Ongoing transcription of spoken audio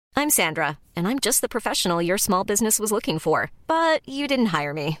I'm Sandra, and I'm just the professional your small business was looking for. But you didn't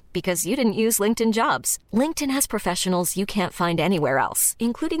hire me because you didn't use LinkedIn Jobs. LinkedIn has professionals you can't find anywhere else,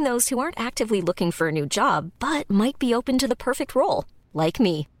 including those who aren't actively looking for a new job, but might be open to the perfect role, like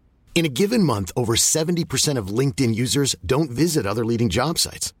me. In a given month, over 70% of LinkedIn users don't visit other leading job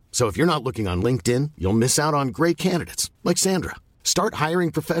sites. So if you're not looking on LinkedIn, you'll miss out on great candidates like Sandra. Start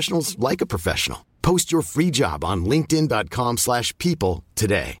hiring professionals like a professional. Post your free job on linkedin.com/people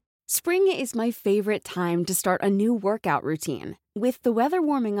today. Spring is my favorite time to start a new workout routine. With the weather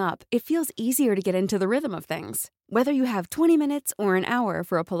warming up, it feels easier to get into the rhythm of things. Whether you have 20 minutes or an hour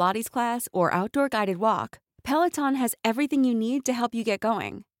for a Pilates class or outdoor guided walk, Peloton has everything you need to help you get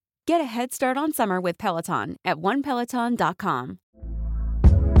going. Get a head start on summer with Peloton at onepeloton.com.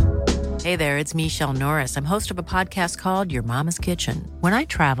 Hey there, it's Michelle Norris. I'm host of a podcast called Your Mama's Kitchen. When I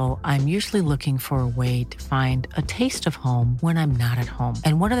travel, I'm usually looking for a way to find a taste of home when I'm not at home.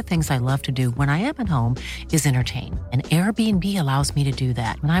 And one of the things I love to do when I am at home is entertain. And Airbnb allows me to do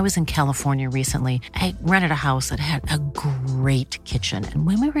that. When I was in California recently, I rented a house that had a great kitchen. And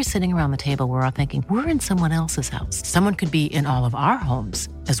when we were sitting around the table, we were all thinking, we're in someone else's house. Someone could be in all of our homes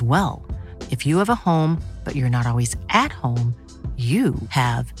as well. If you have a home, but you're not always at home, you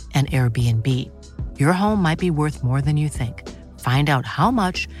have an Airbnb. Your home might be worth more than you think. Find out how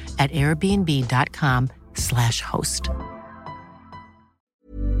much at airbnb.com/host.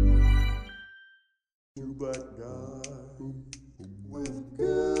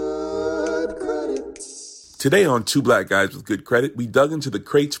 Today on Two Black Guys with Good Credit, we dug into the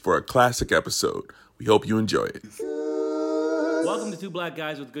crates for a classic episode. We hope you enjoy it. Welcome to Two Black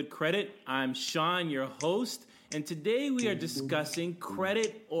Guys with Good Credit. I'm Sean, your host. And today we are discussing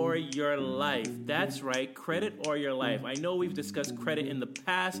credit or your life. That's right, credit or your life. I know we've discussed credit in the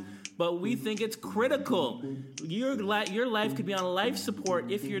past, but we think it's critical. Your life could be on life support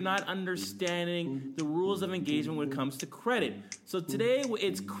if you're not understanding the rules of engagement when it comes to credit. So today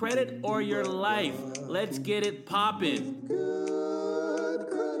it's credit or your life. Let's get it poppin'.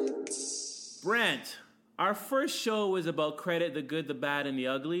 Brent, our first show was about credit, the good, the bad, and the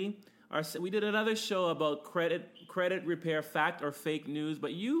ugly. We did another show about credit repair, fact or fake news,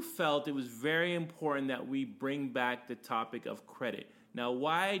 but you felt it was very important that we bring back the topic of credit. Now,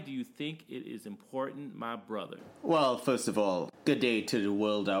 why do you think it is important, my brother? Well, first of all, good day to the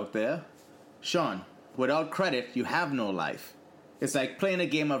world out there. Sean, without credit, you have no life. It's like playing a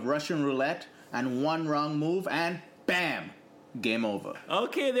game of Russian roulette, and one wrong move, and bam! Game over.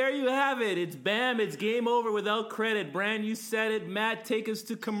 Okay, there you have it. It's bam, it's game over without credit. Brand, you said it. Matt, take us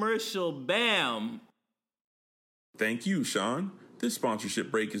to commercial. Bam. Thank you, Sean. This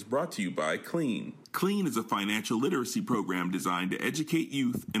sponsorship break is brought to you by Clean. Clean is a financial literacy program designed to educate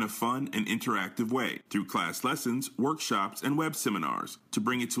youth in a fun and interactive way through class lessons, workshops, and web seminars. To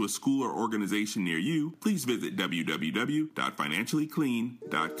bring it to a school or organization near you, please visit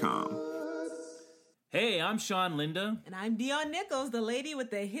www.financiallyclean.com. Hey, I'm Sean Linda. And I'm Dion Nichols, the lady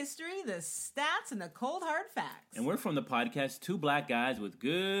with the history, the stats, and the cold hard facts. And we're from the podcast Two Black Guys with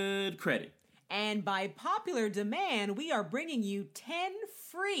Good Credit. And by popular demand, we are bringing you 10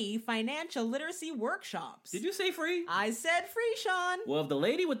 free financial literacy workshops. Did you say free? I said free, Sean. Well, if the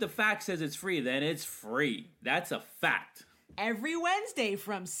lady with the fact says it's free, then it's free. That's a fact. Every Wednesday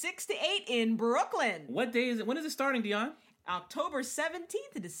from 6 to 8 in Brooklyn. What day is it? When is it starting, Dion? October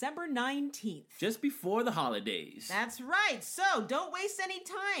 17th to December 19th. Just before the holidays. That's right. So don't waste any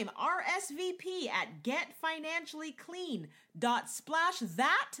time. RSVP at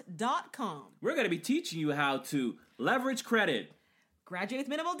getfinanciallyclean.splashthat.com. We're going to be teaching you how to leverage credit, graduate with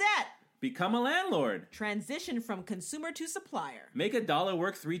minimal debt, become a landlord, transition from consumer to supplier, make a dollar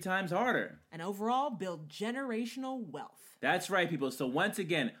work 3 times harder, and overall build generational wealth. That's right, people. So once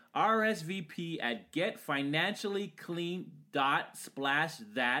again, RSVP at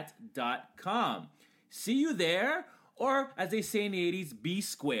getfinanciallyclean.splashthat.com. See you there, or as they say in the 80s, be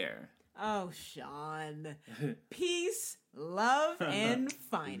square. Oh, Sean. Peace, love, and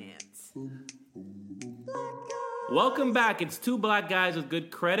finance. Welcome back. It's Two Black Guys with Good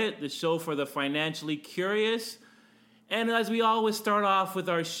Credit, the show for the financially curious. And as we always start off with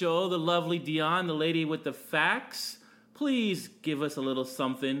our show, the lovely Dion, the lady with the facts, please give us a little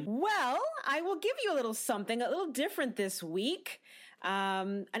something. Well, I will give you a little something, a little different this week.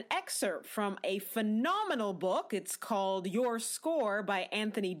 An excerpt from a phenomenal book. It's called Your Score by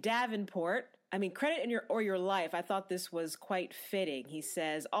Anthony Davenport. I mean, credit in your life. I thought this was quite fitting. He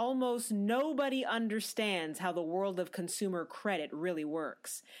says, almost nobody understands how the world of consumer credit really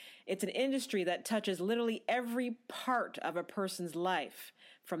works. It's an industry that touches literally every part of a person's life,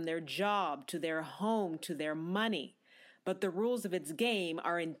 from their job to their home to their money. but the rules of its game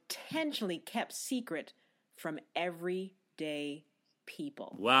are intentionally kept secret from everyday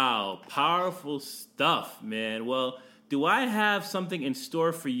people. Wow, powerful stuff, man. Well, do I have something in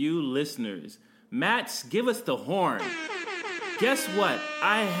store for you listeners? Mats, give us the horn. Guess what?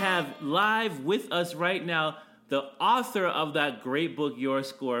 I have live with us right now the author of that great book, Your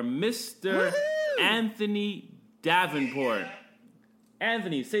Score, Mr. Anthony Davenport.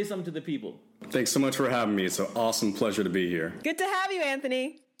 Anthony, say something to the people. Thanks so much for having me. It's an awesome pleasure to be here. Good to have you,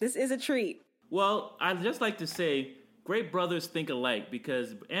 Anthony. This is a treat. Well, I'd just like to say, great brothers think alike,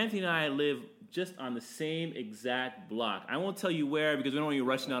 because Anthony and I live just on the same exact block. I won't tell you where because we don't want you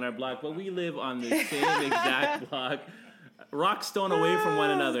rushing down our block, but we live on the same exact block, rock stone away from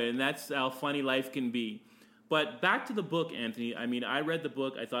one another, and that's how funny life can be. But back to the book, Anthony. I mean, I read the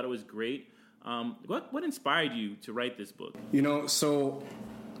book. I thought it was great. What inspired you to write this book? So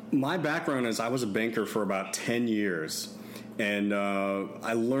my background is I was a banker for about 10 years. And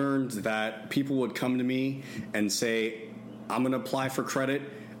I learned that people would come to me and say, I'm going to apply for credit.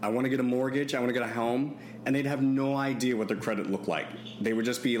 I want to get a mortgage. I want to get a home. And they'd have no idea what their credit looked like. They would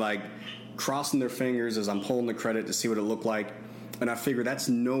just be like crossing their fingers as I'm pulling the credit to see what it looked like. And I figured that's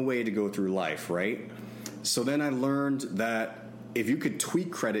no way to go through life, right? So then I learned that if you could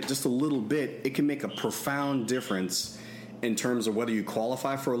tweak credit just a little bit, it can make a profound difference in terms of whether you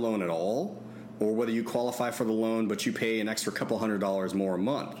qualify for a loan at all, or whether you qualify for the loan but you pay an extra couple $100 more a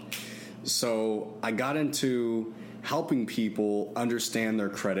month. So I got into helping people understand their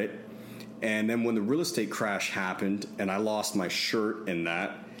credit, and then when the real estate crash happened and I lost my shirt in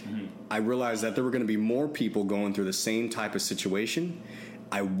that, I realized that there were going to be more people going through the same type of situation.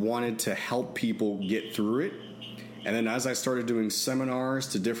 I wanted to help people get through it. And then as I started doing seminars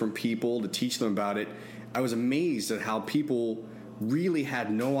to different people to teach them about it, I was amazed at how people really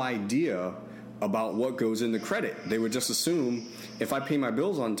had no idea about what goes into credit. They would just assume if I pay my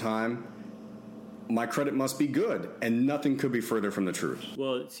bills on time, my credit must be good, and nothing could be further from the truth.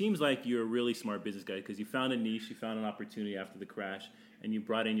 Well, it seems like you're a really smart business guy because you found a niche, you found an opportunity after the crash, and you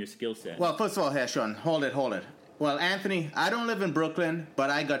brought in your skill set. Well, first of all, here, Sean, hold it. Well, Anthony, I don't live in Brooklyn, but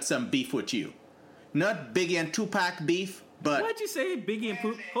I got some beef with you. Not Biggie and Tupac beef, but... What'd you say, Biggie and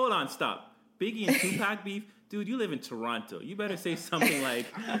Poop? Hold on, stop. Biggie and Tupac beef? Dude, you live in Toronto. You better say something like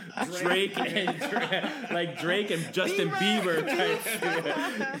Drake and Justin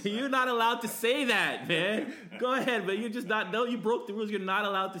Bieber. You're not allowed to say that, man. Go ahead, but you're just not. No, you broke the rules. You're not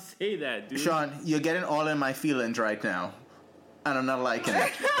allowed to say that, dude. Sean, you're getting all in my feelings right now, and I'm not liking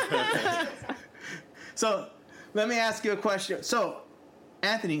it. So, let me ask you a question. So,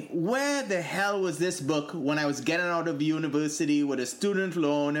 Anthony, where the hell was this book when I was getting out of university with a student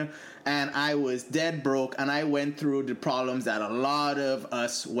loan and I was dead broke and I went through the problems that a lot of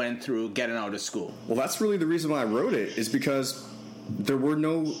us went through getting out of school? Well, that's really the reason why I wrote it, is because there were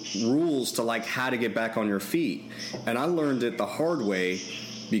no rules to like how to get back on your feet. And I learned it the hard way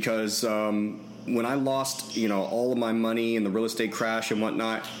because when I lost, all of my money in the real estate crash and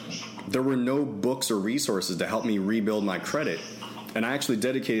whatnot, there were no books or resources to help me rebuild my credit. And I actually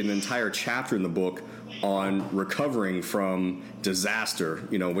dedicated an entire chapter in the book on recovering from disaster,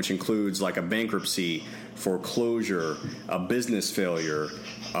 which includes like a bankruptcy, foreclosure, a business failure.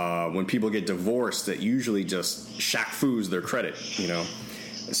 When people get divorced, that usually just shack-foos their credit,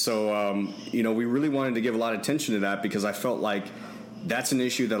 So, we really wanted to give a lot of attention to that because I felt like that's an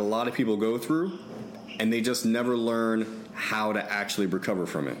issue that a lot of people go through and they just never learn how to actually recover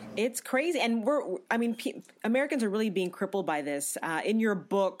from it. It's crazy. And Americans are really being crippled by this. In your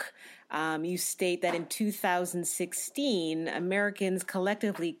book, you state that in 2016, Americans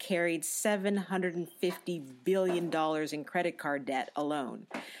collectively carried $750 billion in credit card debt alone.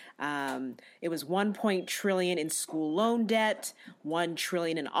 It was $1 trillion in school loan debt, $1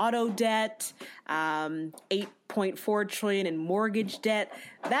 trillion in auto debt, $8.4 trillion in mortgage debt.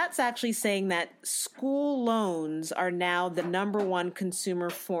 That's actually saying that school loans are now the number one consumer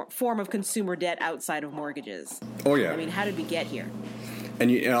form of consumer debt outside of mortgages. Oh, yeah. I mean, how did we get here?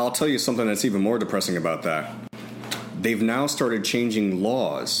 And I'll tell you something that's even more depressing about that. They've now started changing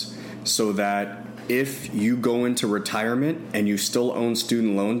laws so that if you go into retirement and you still own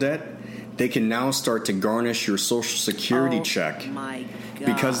student loan debt, they can now start to garnish your Social Security check. My God.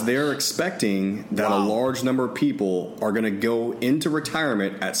 Because they're expecting that a large number of people are going to go into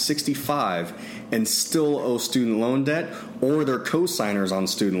retirement at 65 and still owe student loan debt, or they're co-signers on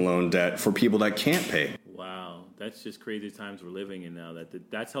student loan debt for people that can't pay. Wow. That's just crazy times we're living in now.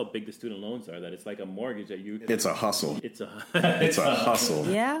 That's how big the student loans are. That it's like a mortgage that you. It's a hustle. It's a hustle.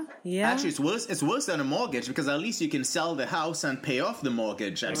 Yeah. Actually, it's worse than a mortgage because at least you can sell the house and pay off the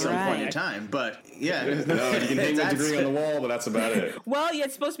mortgage at some point in time. But yeah, no, you can hang a degree on the wall, but that's about it. Well, yeah,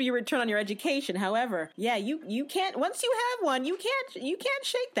 it's supposed to be a return on your education. However, yeah, you can't. Once you have one, you can't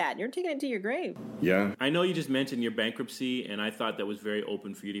shake that. You're taking it to your grave. Yeah. I know you just mentioned your bankruptcy, and I thought that was very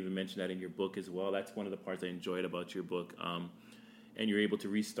open for you to even mention that in your book as well. That's one of the parts I enjoyed about your book. And you're able to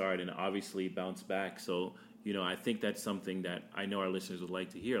restart and obviously bounce back. So, I think that's something that I know our listeners would like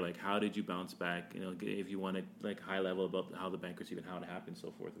to hear. Like, how did you bounce back? If you wanted like high level about how the bankruptcy and how it happened,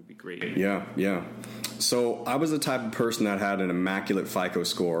 so forth, would be great. Yeah. So I was the type of person that had an immaculate FICO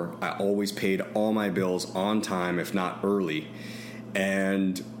score. I always paid all my bills on time, if not early.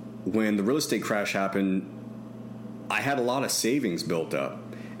 And when the real estate crash happened, I had a lot of savings built up.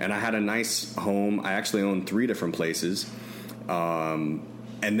 And I had a nice home. I actually owned 3 different places. And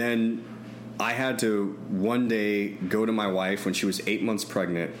then I had to one day go to my wife when she was 8 months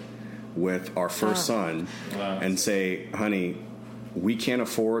pregnant with our first son and say, honey, we can't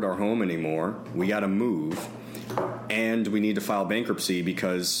afford our home anymore. We got to move. And we need to file bankruptcy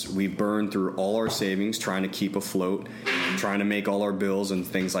because we've burned through all our savings trying to keep afloat, trying to make all our bills and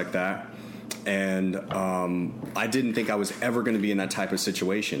things like that. And I didn't think I was ever going to be in that type of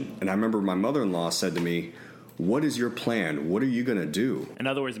situation. And I remember my mother-in-law said to me, what is your plan? What are you going to do? In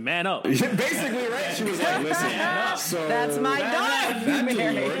other words, man up. Basically, right? She was like, listen, so that's my daughter. Now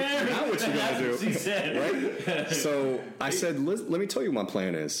what you going to do? She said. Right? So I said, let me tell you what my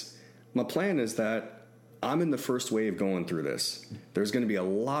plan is. My plan is that I'm in the first wave going through this. There's going to be a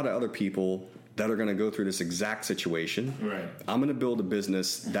lot of other people that are going to go through this exact situation. Right. I'm going to build a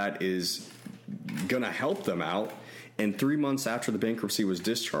business that is going to help them out. And 3 months after the bankruptcy was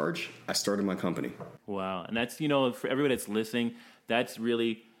discharged, I started my company. Wow. And that's, for everybody that's listening, that's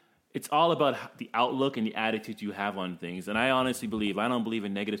really, it's all about the outlook and the attitude you have on things. And I honestly believe, I don't believe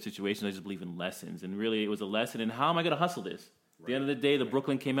in negative situations, I just believe in lessons. And really, it was a lesson in how am I going to hustle this? At the end of the day, the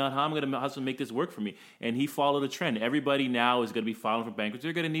Brooklyn came out, how am I going to hustle and make this work for me? And he followed a trend. Everybody now is going to be filing for bankruptcy.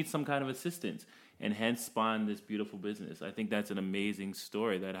 They're going to need some kind of assistance. And hence spawned this beautiful business. I think that's an amazing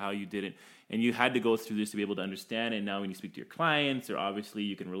story, that how you did it. And you had to go through this to be able to understand it. Now when you speak to your clients, or obviously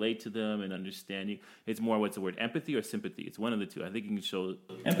you can relate to them and understand you. It's more, what's the word, empathy or sympathy? It's one of the two. I think you can show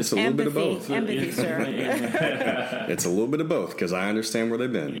empathy. It's a little bit of both. Empathy, sir. It's a little bit of both, because I understand where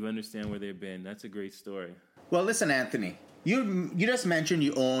they've been. You understand where they've been. That's a great story. Well, listen, Anthony, you just mentioned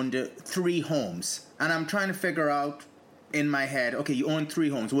you owned 3 homes. And I'm trying to figure out in my head, okay, you own 3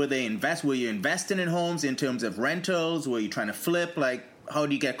 homes. Were you investing in homes in terms of rentals? Were you trying to flip? Like, how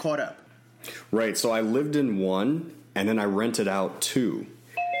do you get caught up? Right. So I lived in 1, and then I rented out 2.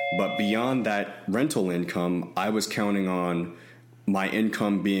 But beyond that rental income, I was counting on my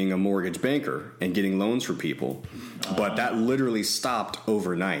income being a mortgage banker and getting loans for people. But that literally stopped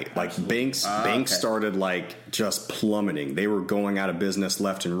overnight. Like banks started like just plummeting. They were going out of business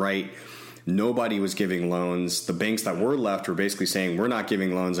left and right. Nobody was giving loans. The banks that were left were basically saying, we're not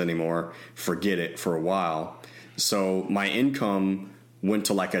giving loans anymore. Forget it, for a while. So my income went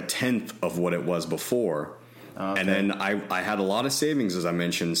to like 1/10 of what it was before. Okay. And then I had a lot of savings, as I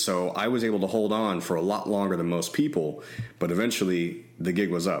mentioned, so I was able to hold on for a lot longer than most people. But eventually, the gig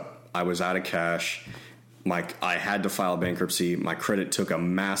was up. I was out of cash. I had to file bankruptcy. My credit took a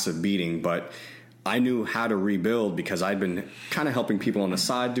massive beating, but I knew how to rebuild because I'd been kind of helping people on the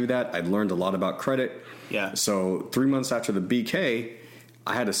side do that. I'd learned a lot about credit. Yeah. So 3 months after the BK,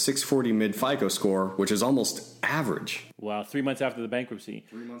 I had a 640 mid FICO score, which is almost average. Wow, 3 months after the bankruptcy.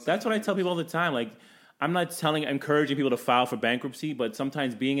 That's what I tell people all the time. Like, I'm not encouraging people to file for bankruptcy, but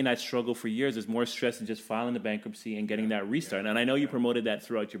sometimes being in that struggle for years is more stress than just filing the bankruptcy and getting that restart. And I know you promoted that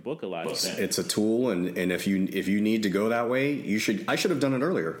throughout your book a lot. It's a tool, and if you need to go that way, I should have done it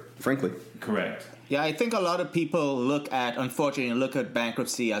earlier, frankly. Correct. Yeah, I think a lot of people unfortunately look at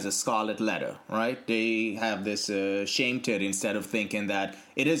bankruptcy as a scarlet letter, right? They have this shame to it instead of thinking that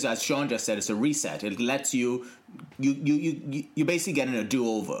it is, as Sean just said, it's a reset. It lets you basically getting a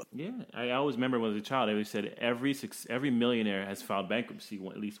do-over. Yeah, I always remember when I was a child, they always said every millionaire has filed bankruptcy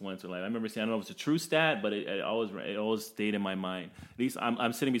at least once in their life. I remember saying, I don't know if it's a true stat, but it always stayed in my mind. At least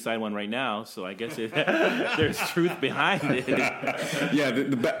I'm sitting beside one right now, so I guess there's truth behind it. Yeah,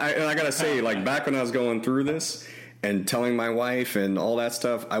 I gotta say, like back when I was going through this and telling my wife and all that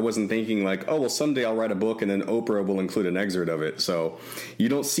stuff, I wasn't thinking like, oh, well, someday I'll write a book and then Oprah will include an excerpt of it. So you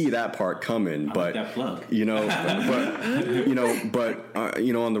don't see that part coming, but like that plug.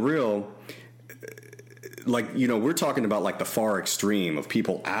 On the real, like, we're talking about like the far extreme of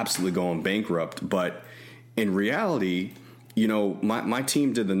people absolutely going bankrupt, but in reality, you know, my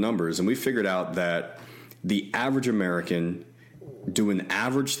team did the numbers, and we figured out that the average American doing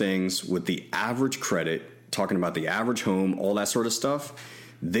average things with the average credit, talking about the average home, all that sort of stuff,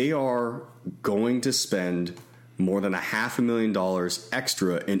 they are going to spend more than $500,000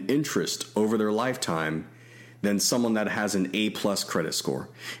 extra in interest over their lifetime than someone that has an A-plus credit score.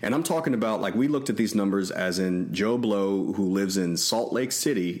 And I'm talking about, like, we looked at these numbers as in Joe Blow, who lives in Salt Lake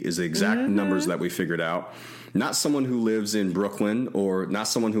City, is the exact numbers that we figured out. Not someone who lives in Brooklyn or not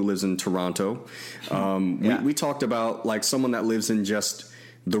someone who lives in Toronto. We talked about, like, someone that lives in just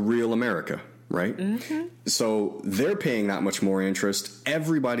the real America, right? So they're paying that much more interest.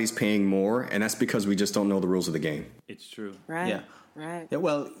 Everybody's paying more, and that's because we just don't know the rules of the game. It's true. Right. Yeah. Right. Yeah,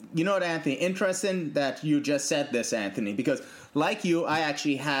 well, you know what, Anthony? Interesting that you just said this, Anthony, because like you, I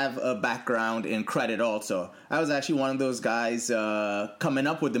actually have a background in credit also. I was actually one of those guys coming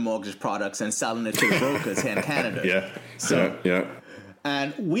up with the mortgage products and selling it to the brokers here in Canada. Yeah. So, yeah.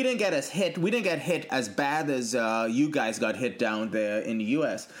 And we didn't get hit as bad as you guys got hit down there in the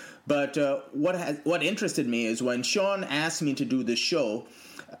U.S. But what interested me is when Sean asked me to do this show,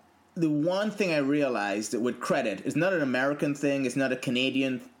 the one thing I realized that with credit is not an American thing, it's not a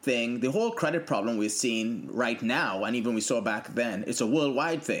Canadian thing. The whole credit problem we're seeing right now, and even we saw back then, it's a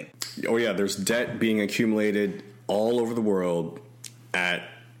worldwide thing. Oh, yeah, there's debt being accumulated all over the world at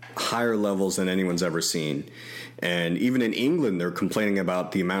higher levels than anyone's ever seen. And even in England, they're complaining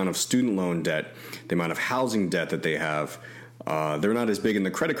about the amount of student loan debt, the amount of housing debt that they have. They're not as big in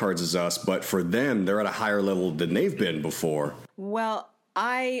the credit cards as us, but for them, they're at a higher level than they've been before. Well,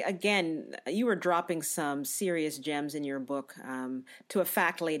 you were dropping some serious gems in your book. To a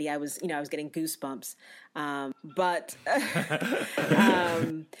fact lady, I was getting goosebumps. But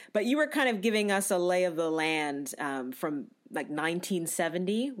you were kind of giving us a lay of the land from like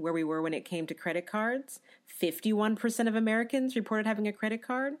 1970, where we were when it came to credit cards. 51% of Americans reported having a credit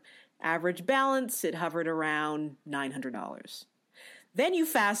card. Average balance, it hovered around $900. Then you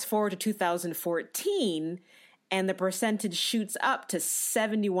fast forward to 2014, and the percentage shoots up to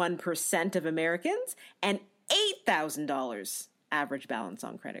 71% of Americans and $8,000 average balance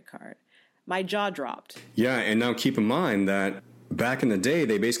on credit card. My jaw dropped. Yeah, and now keep in mind that back in the day,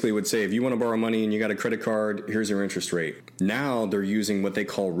 they basically would say, if you want to borrow money and you got a credit card, here's your interest rate. Now they're using what they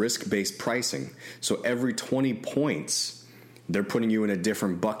call risk-based pricing. So every 20 points, they're putting you in a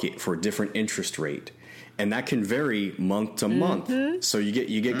different bucket for a different interest rate. And that can vary month to month. So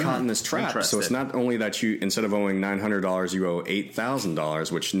you get caught in this trap. So it's not only that you, instead of owing $900, you owe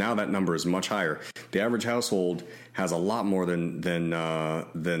 $8,000, which now that number is much higher. The average household has a lot more than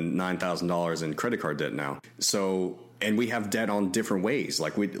 $9,000 in credit card debt now. So, and we have debt on different ways.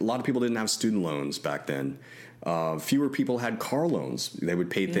 Like a lot of people didn't have student loans back then. Fewer people had car loans. They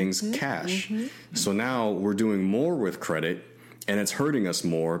would pay things cash. So now we're doing more with credit, and it's hurting us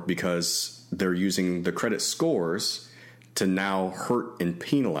more because they're using the credit scores to now hurt and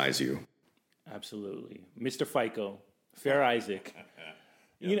penalize you. Absolutely. Mr. FICO, Fair Isaac.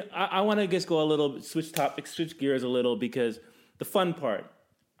 You know, I want to just go a little, switch gears a little, because the fun part,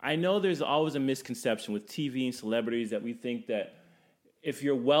 I know there's always a misconception with TV and celebrities that we think that if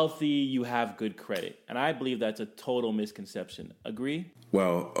you're wealthy, you have good credit. And I believe that's a total misconception. Agree?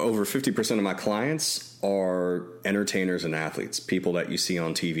 Well, over 50% of my clients are entertainers and athletes, people that you see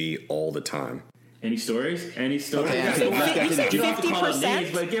on TV all the time. Any stories? Any stories? Okay, You don't have to call out names,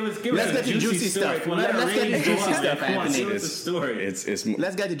 but give us Let's a juicy stuff. Let's get the juicy stuff, Anthony. Give us a story.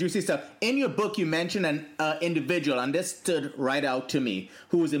 Let's get the juicy stuff. In your book, you mentioned an individual, and this stood right out to me,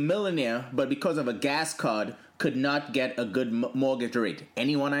 who was a millionaire, but because of a gas card, could not get a good mortgage rate.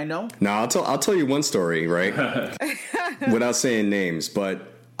 Anyone I know? No, I'll tell you one story, right? Without saying names, but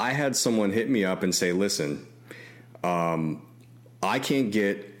I had someone hit me up and say, listen, I can't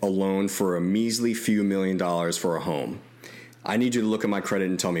get a loan for a measly few $1 million for a home. I need you to look at my credit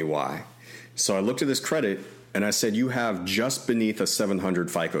and tell me why. So I looked at this credit and I said, you have just beneath a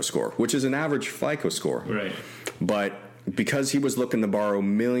 700 FICO score, which is an average FICO score. Right. But because he was looking to borrow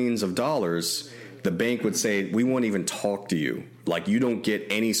millions of dollars, the bank would say, we won't even talk to you. Like, you don't get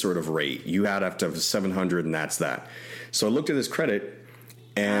any sort of rate. You have to have 700 and that's that. So I looked at his credit,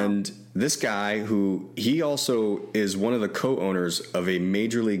 and this guy, who he also is one of the co-owners of a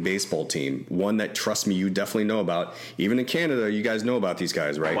Major League Baseball team, one that, trust me, you definitely know about. Even in Canada, you guys know about these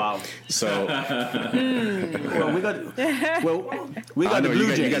guys, right? Wow. So, we got the Blue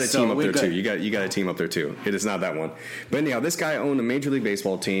Jays. You got a team up there too. You got a team up there too. It is not that one. But anyhow, this guy owned a Major League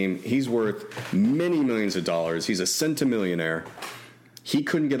Baseball team. He's worth many millions of dollars. He's a centimillionaire. He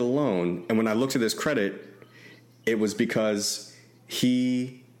couldn't get a loan, and when I looked at his credit, it was because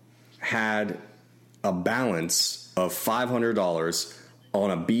he had a balance of $500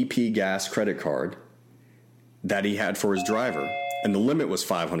 on a BP gas credit card that he had for his driver, and the limit was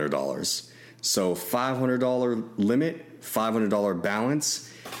 $500. So $500 limit, $500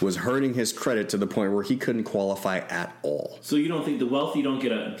 balance was hurting his credit to the point where he couldn't qualify at all. So you don't think the wealthy don't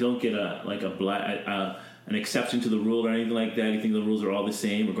get an exception to the rule or anything like that? You think the rules are all the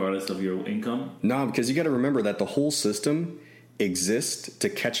same regardless of your income? No, because you got to remember that the whole system exists to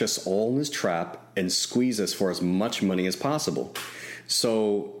catch us all in this trap and squeeze us for as much money as possible.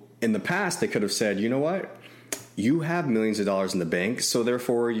 So in the past, they could have said, you know what? You have millions of dollars in the bank, so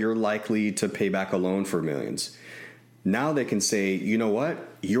therefore you're likely to pay back a loan for millions. Now they can say, you know what?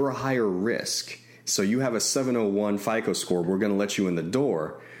 You're a higher risk. So you have a 701 FICO score. We're going to let you in the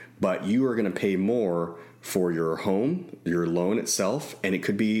door, but you are going to pay more for your home, your loan itself. And it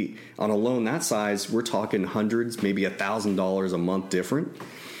could be on a loan that size, we're talking hundreds, maybe $1,000 a month different.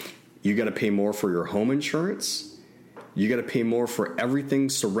 You got to pay more for your home insurance. You got to pay more for everything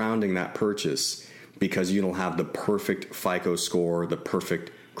surrounding that purchase because you don't have the perfect FICO score, the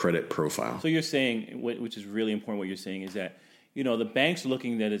perfect credit profile. So you're saying, which is really important, what you're saying is that, you know, the bank's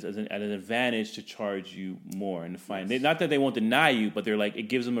looking at it as an advantage to charge you more and to find. Not that they won't deny you, but they're like, it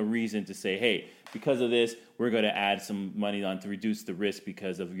gives them a reason to say, hey, because of this, we're going to add some money on to reduce the risk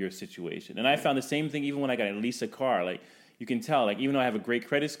because of your situation. And I found the same thing even when I got to lease a car. Like, you can tell, like, even though I have a great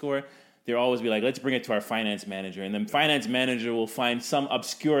credit score, they'll always be like, let's bring it to our finance manager. And then finance manager will find some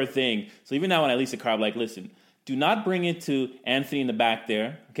obscure thing. So even now when I lease a car, I'm like, listen, do not bring it to Anthony in the back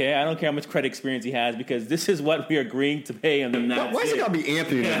there, okay? I don't care how much credit experience he has because this is what we are agreeing to pay him. Why is it got to be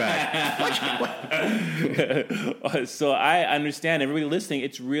Anthony in the back? So I understand. Everybody listening,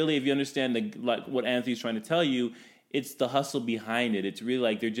 it's really, if you understand what Anthony's trying to tell you, it's the hustle behind it. It's really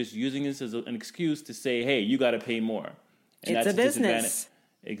like they're just using this as an excuse to say, hey, you got to pay more. And it's a business.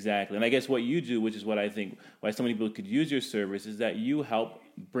 Exactly. And I guess what you do, which is what I think why so many people could use your service, is that you help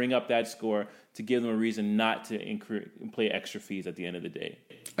bring up that score to give them a reason not to pay extra fees at the end of the day.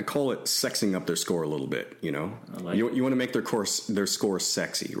 I call it sexing up their score a little bit, you know? You want to make their score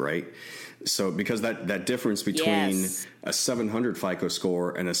sexy, right? So because that difference between a 700 FICO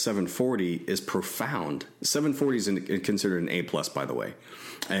score and a 740 is profound. 740 is considered an A+, by the way.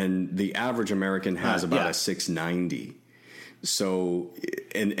 And the average American has about a 690. So,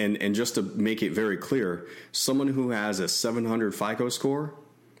 and just to make it very clear, someone who has a 700 FICO score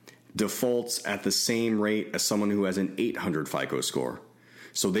defaults at the same rate as someone who has an 800 FICO score.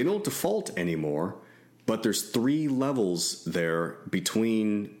 So they don't default anymore, but there's 3 levels there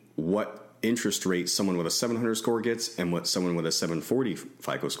between what interest rate someone with a 700 score gets and what someone with a 740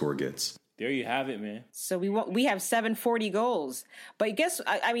 FICO score gets. There you have it, man. So we have 740 goals. But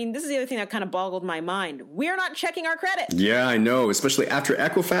I mean, this is the other thing that kind of boggled my mind. We're not checking our credit. Yeah, I know. Especially after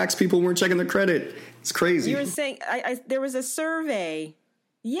Equifax, people weren't checking their credit. It's crazy. You were saying, there was a survey.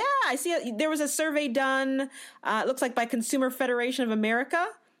 Yeah, I see. There was a survey done, it looks like by Consumer Federation of America.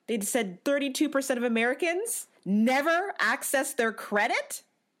 They said 32% of Americans never access their credit.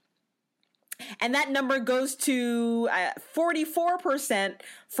 And that number goes to 44%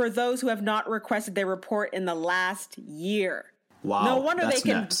 for those who have not requested their report in the last year. Wow, no wonder that's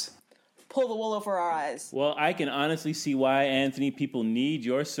they can nuts. pull the wool over our eyes. Well, I can honestly see why, Anthony, people need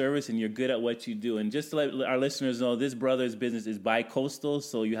your service and you're good at what you do. And just to let our listeners know, this brother's business is bi-coastal,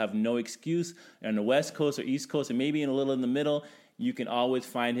 so you have no excuse. On the West Coast or East Coast and maybe a little in the middle, you can always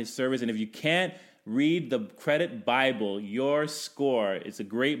find his service. And if you can't, read the Credit Bible, Your Score. It's a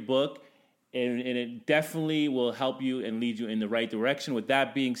great book. And it definitely will help you and lead you in the right direction. With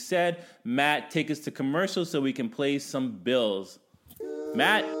that being said, Matt, take us to commercial so we can play some bills.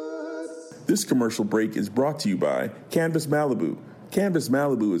 Matt? This commercial break is brought to you by Canvas Malibu. Canvas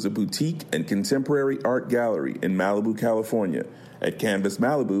Malibu is a boutique and contemporary art gallery in Malibu, California. At Canvas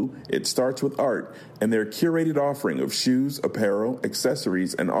Malibu, it starts with art, and their curated offering of shoes, apparel,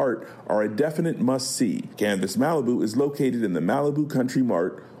 accessories, and art are a definite must-see. Canvas Malibu is located in the Malibu Country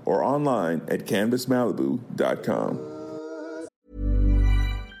Mart or online at canvasmalibu.com.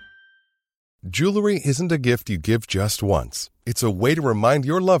 Jewelry isn't a gift you give just once. It's a way to remind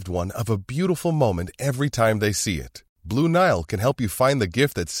your loved one of a beautiful moment every time they see it. Blue Nile can help you find the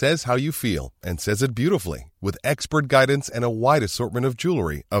gift that says how you feel and says it beautifully with expert guidance and a wide assortment of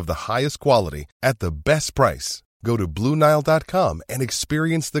jewelry of the highest quality at the best price. Go to BlueNile.com and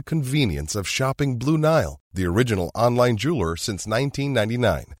experience the convenience of shopping Blue Nile, the original online jeweler since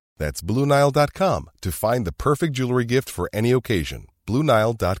 1999. That's BlueNile.com to find the perfect jewelry gift for any occasion.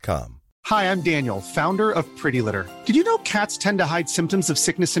 BlueNile.com. Hi, I'm Daniel, founder of Pretty Litter. Did you know cats tend to hide symptoms of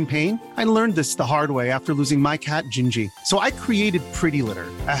sickness and pain? I learned this the hard way after losing my cat, Gingy. So I created Pretty Litter,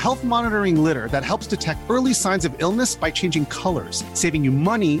 a health monitoring litter that helps detect early signs of illness by changing colors, saving you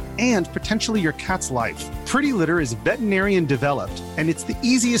money and potentially your cat's life. Pretty Litter is veterinarian developed, and it's the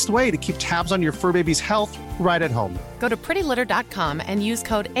easiest way to keep tabs on your fur baby's health right at home. Go to prettylitter.com and use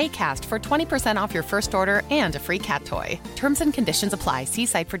code ACAST for 20% off your first order and a free cat toy. Terms and conditions apply. See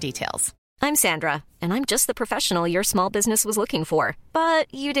site for details. I'm Sandra, and I'm just the professional your small business was looking for.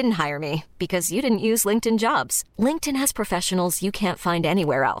 But you didn't hire me because you didn't use LinkedIn Jobs. LinkedIn has professionals you can't find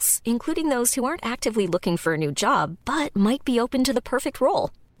anywhere else, including those who aren't actively looking for a new job, but might be open to the perfect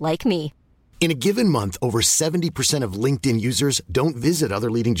role, like me. In a given month, over 70% of LinkedIn users don't visit other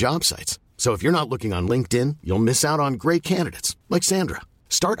leading job sites. So if you're not looking on LinkedIn, you'll miss out on great candidates like Sandra.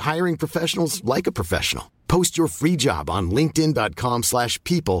 Start hiring professionals like a professional. Post your free job on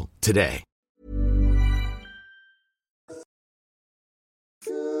linkedin.com/people today.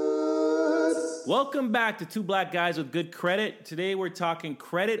 Welcome back to Two Black Guys with Good Credit. Today we're talking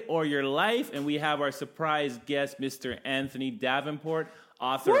credit or your life, and we have our surprise guest, Mr. Anthony Davenport,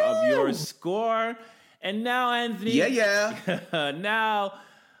 author of Your Score. And now, Anthony... Yeah. Now,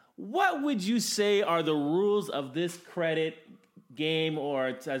 what would you say are the rules of this credit game,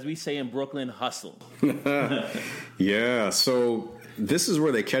 or as we say in Brooklyn, hustle? Yeah, so this is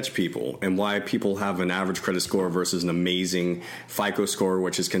where they catch people and why people have an average credit score versus an amazing FICO score,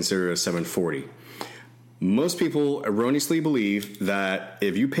 which is considered a 740. Most people erroneously believe that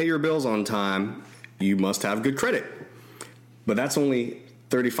if you pay your bills on time, you must have good credit. But that's only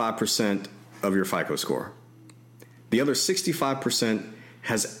 35% of your FICO score. The other 65%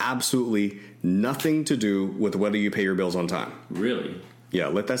 has absolutely nothing to do with whether you pay your bills on time. Really? Yeah,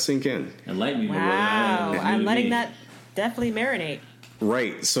 let that sink in. Enlighten me. Wow, I'm letting that definitely marinate.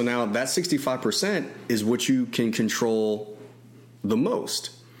 Right. So now that 65% is what you can control the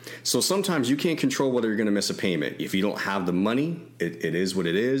most. So sometimes you can't control whether you're going to miss a payment. If you don't have the money, it is what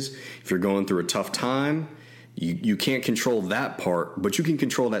it is. If you're going through a tough time, you can't control that part, but you can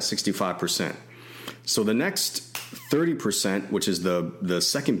control that 65%. So the next 30%, which is the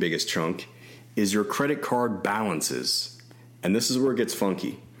second biggest chunk, is your credit card balances. And this is where it gets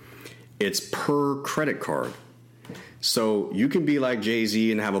funky. It's per credit card. So you can be like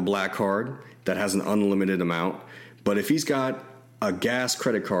Jay-Z and have a black card that has an unlimited amount. But if he's got a gas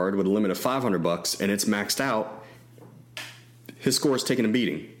credit card with a limit of $500 and it's maxed out, his score is taking a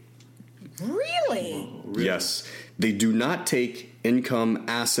beating. Really? Yes. They do not take income,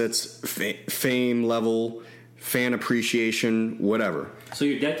 assets, fame level, fan appreciation, whatever. So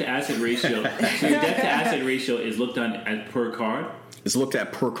your debt to asset ratio, is looked on as per card? It's looked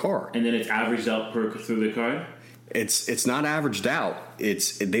at per card. And then it's averaged out through the card? It's not averaged out.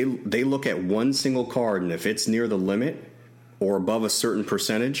 They look at one single card, and if it's near the limit or above a certain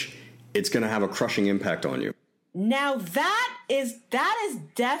percentage, it's going to have a crushing impact on you. Now that is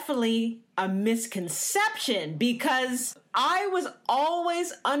definitely a misconception, because I was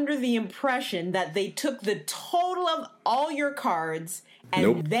always under the impression that they took the total of all your cards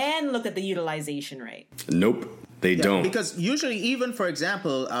and then looked at the utilization rate. Nope, they don't. Because usually, even for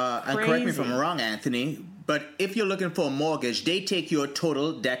example, and correct me if I'm wrong, Anthony, but if you're looking for a mortgage, they take your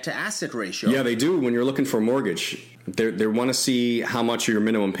total debt to asset ratio. Yeah, they do. When you're looking for a mortgage, they want to see how much your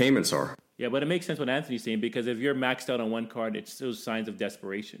minimum payments are. Yeah, but it makes sense what Anthony's saying, because if you're maxed out on one card, it's those signs of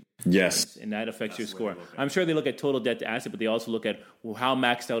desperation. Yes. And that affects your score. I'm sure they look at total debt to asset, but they also look at how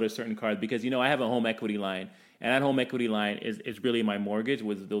maxed out are certain cards. Because, I have a home equity line, and that home equity line is really my mortgage,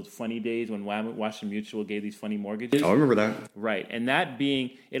 with those funny days when Washington Mutual gave these funny mortgages. I remember that. Right. And that being,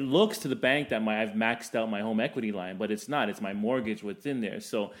 it looks to the bank that I've maxed out my home equity line, but it's not. It's my mortgage what's in there.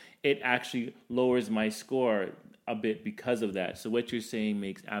 So it actually lowers my score a bit because of that. So what you're saying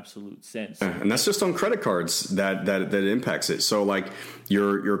makes absolute sense. And that's just on credit cards that impacts it. So like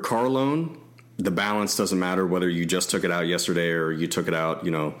your car loan, the balance doesn't matter whether you just took it out yesterday or you took it out,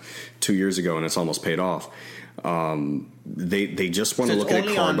 2 years ago and it's almost paid off. They just want to look at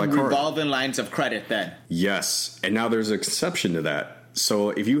it card by card. Revolving lines of credit then. Yes. And now there's an exception to that. So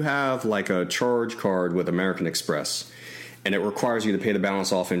if you have like a charge card with American Express, and it requires you to pay the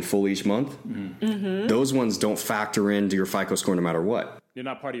balance off in full each month, those ones don't factor into your FICO score no matter what. They're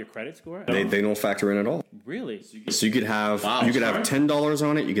not part of your credit score? They don't factor in at all. Really? So you could have $10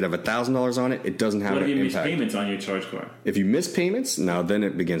 on it, you could have $1,000 on it. It doesn't have an impact. What if you miss payments on your charge card? If you miss payments, now then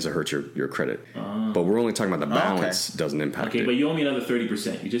it begins to hurt your credit. But we're only talking about the balance doesn't impact it. Okay, but you owe me another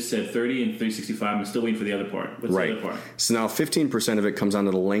 30%. You just said 30 and 365. I'm still waiting for the other part. What's the other part? So now 15% of it comes down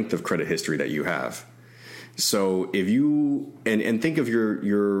to the length of credit history that you have. So if you and think of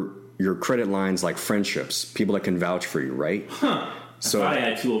your your credit lines like friendships, people that can vouch for you, right? Huh. So I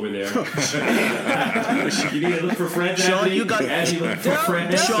had two over there. You need to look for friends. Sean, Anthony? you got Anthony, look for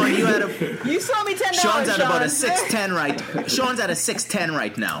friends. Sean, you had a. You saw me $10. Sean's at Sean. about a 610 right. Sean's at a 610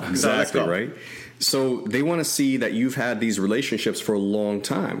 right now. exactly, right? So they want to see that you've had these relationships for a long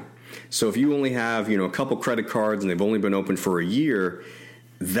time. So if you only have, a couple credit cards and they've only been open for a year,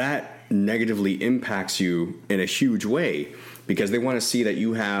 that negatively impacts you in a huge way, because they want to see that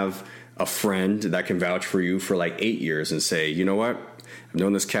you have a friend that can vouch for you for like 8 years and say, you know what? I've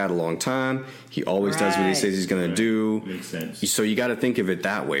known this cat a long time. He always does what he says he's going to do. Makes sense. So you got to think of it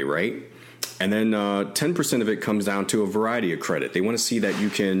that way, right? And then 10% of it comes down to a variety of credit. They want to see that you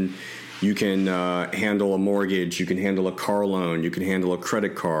can handle a mortgage, you can handle a car loan, you can handle a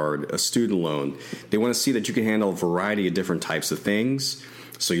credit card, a student loan. They want to see that you can handle a variety of different types of things.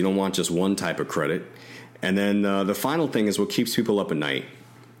 So you don't want just one type of credit. And then the final thing is what keeps people up at night.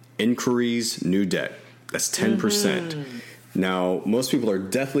 Inquiries, new debt. That's 10%. Mm-hmm. Now, most people are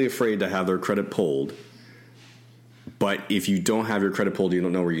deathly afraid to have their credit pulled. But if you don't have your credit pulled, you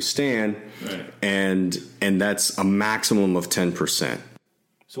don't know where you stand. Right. And that's a maximum of 10%.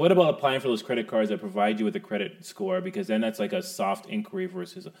 So what about applying for those credit cards that provide you with a credit score? Because then that's like a soft inquiry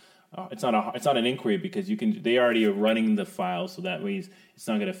versus it's not an inquiry, because they already are running the file, so that means it's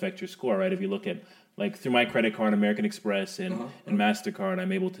not going to affect your score, right? If you look at like through my credit card, American Express and MasterCard,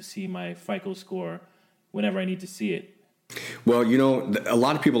 I'm able to see my FICO score whenever I need to see it. Well, a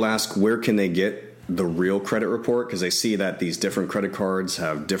lot of people ask where can they get the real credit report, because they see that these different credit cards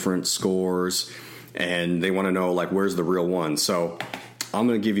have different scores, and they want to know like where's the real one. So I'm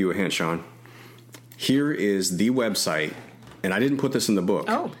going to give you a hint, Sean. Here is the website, and I didn't put this in the book.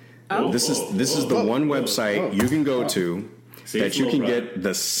 This is the one website you can go to that you can get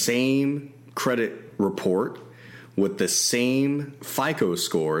the same credit report with the same FICO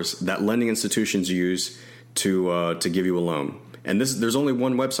scores that lending institutions use to give you a loan. And there's only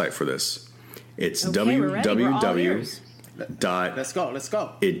one website for this. It's www. Let's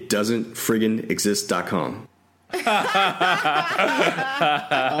go. It doesn't friggin' exist.com.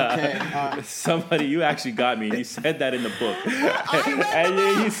 Somebody, you actually got me. You said that in the book. And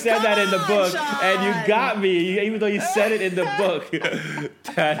you said that in the book, and you got me, even though you said it in the book.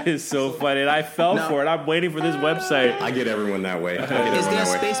 That is so funny. And I fell for it. I'm waiting for this website. I get everyone that way. Is there a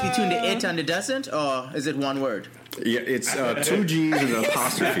space between the it and the doesn't, or is it one word? Yeah, it's 2 G's and an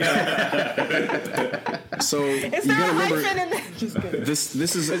apostrophe. So Is you there gotta a remember, hyphen in there? this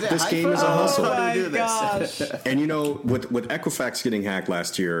game is a hustle. How do we do this? And with Equifax getting hacked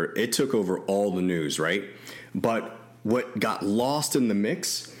last year, it took over all the news, right? But what got lost in the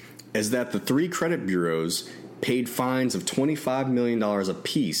mix is that the 3 credit bureaus paid fines of $25 million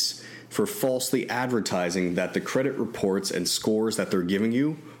apiece for falsely advertising that the credit reports and scores that they're giving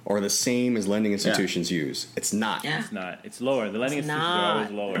you are the same as lending institutions use. It's not. Yeah. It's not. It's lower. The lending institutions are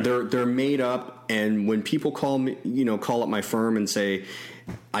always lower. They're made up, and when people call me, call up my firm and say,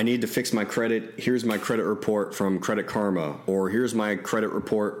 I need to fix my credit, here's my credit report from Credit Karma, or here's my credit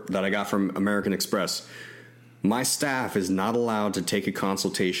report that I got from American Express. My staff is not allowed to take a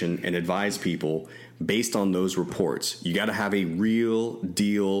consultation and advise people based on those reports. You got to have a real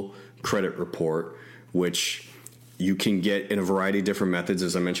deal credit report, which you can get in a variety of different methods,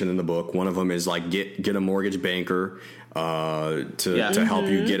 as I mentioned in the book. One of them is like get a mortgage banker to help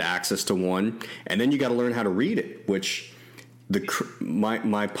you get access to one, and then you got to learn how to read it. Which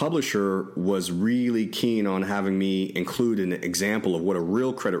my publisher was really keen on having me include an example of what a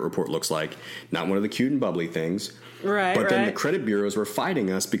real credit report looks like, not one of the cute and bubbly things. Right. But then the credit bureaus were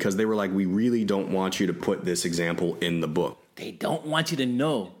fighting us because they were like, we really don't want you to put this example in the book. They don't want you to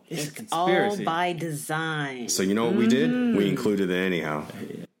know. It's a conspiracy. all by design. So you know what we did? We included it anyhow.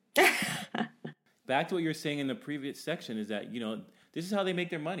 Back to what you were saying in the previous section is that, this is how they make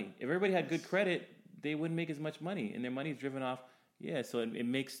their money. If everybody had good credit, they wouldn't make as much money. And their money is driven off. Yeah, so it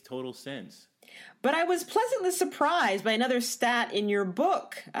makes total sense. But I was pleasantly surprised by another stat in your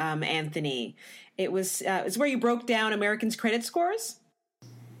book, Anthony. It was it's where you broke down Americans' credit scores.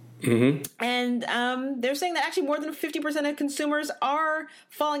 Mm-hmm. And they're saying that actually more than 50% of consumers are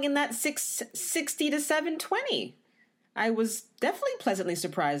falling in that 660 to 720. I was definitely pleasantly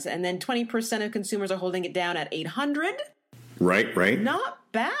surprised. And then 20% of consumers are holding it down at 800. Right. Not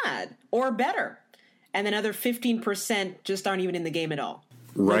bad or better. And then another 15% just aren't even in the game at all.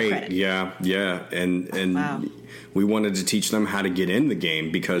 Right. Yeah. And wow. We wanted to teach them how to get in the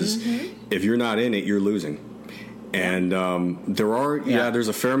game because if you're not in it, you're losing. And there's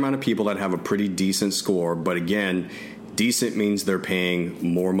a fair amount of people that have a pretty decent score. But again, decent means they're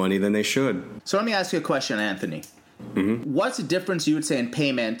paying more money than they should. So let me ask you a question, Anthony. What's the difference you would say in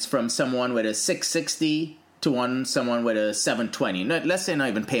payments from someone with a 660 to someone with a 720? Let's say not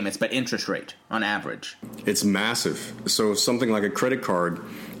even payments, but interest rate on average. It's massive. So something like a credit card,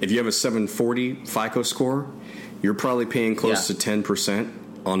 if you have a 740 FICO score, you're probably paying close to 10%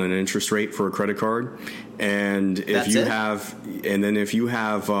 on an interest rate for a credit card. And if you have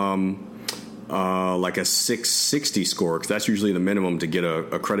like a 660 score, because that's usually the minimum to get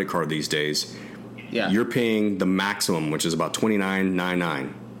a credit card these days, you're paying the maximum, which is about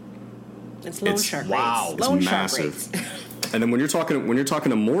 $29.99. It's loan shark rates. Wow, it's massive. And then when you're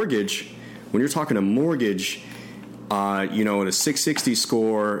talking a mortgage, at a 660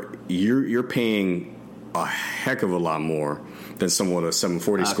 score, you're paying a heck of a lot more than someone with a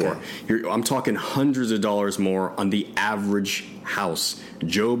 740 score. I'm talking hundreds of dollars more on the average house.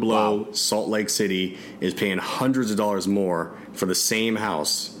 Joe Blow, Salt Lake City, is paying hundreds of dollars more for the same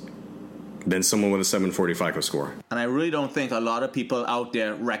house than someone with a 740 FICO score. And I really don't think a lot of people out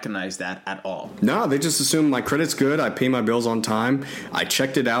there recognize that at all. No, they just assume my credit's good, I pay my bills on time. I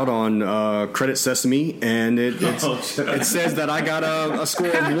checked it out on Credit Sesame, and it says that I got a score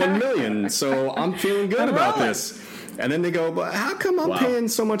of 1 million, so I'm feeling good about this. And then they go, but how come I'm paying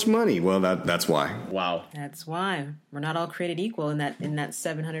so much money? Well, that's why. Wow. That's why. We're not all created equal in that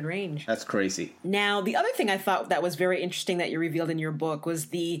 700 range. That's crazy. Now, the other thing I thought that was very interesting that you revealed in your book was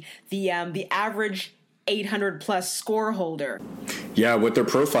the average 800 plus score holder. Yeah, what their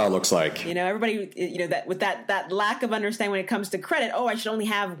profile looks like. Everybody, that with that lack of understanding when it comes to credit, I should only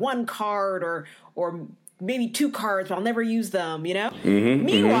have one card or maybe 2 cards, but I'll never use them,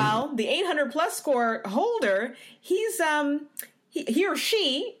 Meanwhile, the 800 plus score holder, he or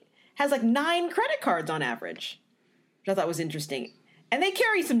she has like 9 credit cards on average, which I thought was interesting. And they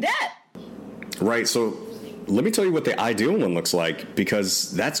carry some debt. Right. So let me tell you what the ideal one looks like,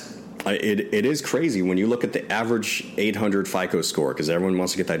 because it is crazy when you look at the average 800 FICO score, because everyone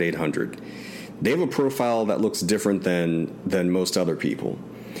wants to get that 800. They have a profile that looks different than most other people.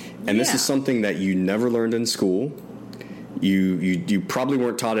 And this is something that you never learned in school. You probably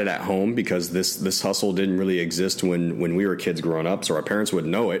weren't taught it at home, because this hustle didn't really exist when we were kids growing up, so our parents would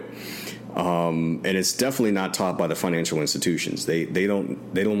know it. And it's definitely not taught by the financial institutions. They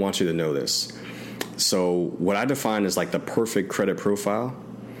don't want you to know this. So what I define as like the perfect credit profile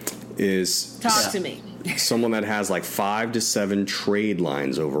is talk to me. Someone that has like 5 to 7 trade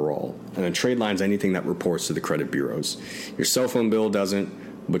lines overall. And a trade line is anything that reports to the credit bureaus. Your cell phone bill doesn't,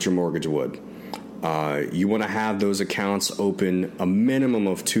 but your mortgage would. You want to have those accounts open a minimum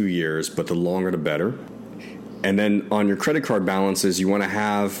of 2 years, but the longer the better. And then on your credit card balances, you want to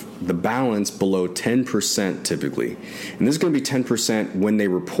have the balance below 10% typically. And this is going to be 10% when they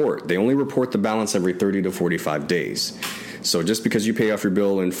report. They only report the balance every 30 to 45 days. So just because you pay off your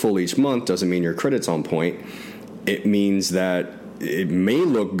bill in full each month doesn't mean your credit's on point. It means that it may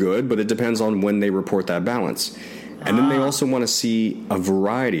look good, but it depends on when they report that balance. And then they also want to see a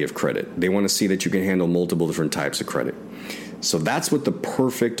variety of credit. They want to see that you can handle multiple different types of credit. So that's what the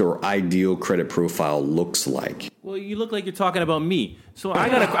perfect or ideal credit profile looks like. Well, you look like you're talking about me. So I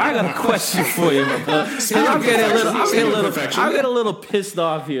got a question for you. I'll get a little pissed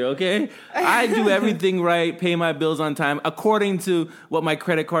off here, okay? I do everything right, pay my bills on time, according to what my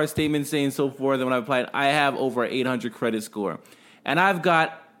credit card statements say and so forth. And when I applied, I have over 800 credit score. And I've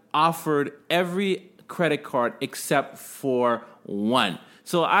got offered every credit card except for one.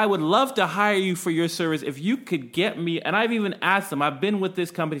 So I would love to hire you for your service if you could get me, and I've even asked them, I've been with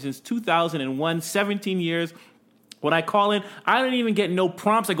this company since 2001, 17 years. When I call in, I don't even get no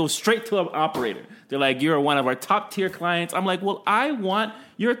prompts. I go straight to an operator. They're like, you're one of our top tier clients. I'm like, well, I want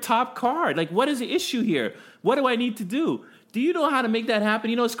your top card. Like, what is the issue here? What do I need to do? Do you know how to make that happen?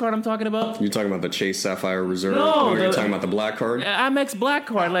 You know which card I'm talking about? You're talking about the Chase Sapphire Reserve? No. Or you're talking about the Black Card? Amex Black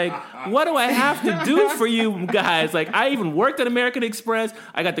Card. Like, what do I have to do for you guys? Like, I even worked at American Express.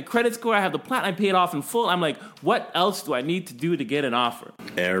 I got the credit score. I have the platinum. I paid off in full. I'm like, what else do I need to do to get an offer?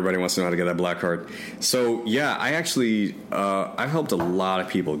 Everybody wants to know how to get that Black Card. So, yeah, I actually, I've helped a lot of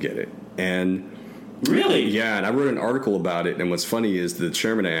people get it. And... Really? Yeah, and I wrote an article about it, and what's funny is the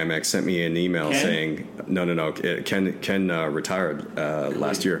chairman of Amex sent me an email saying, no, Ken retired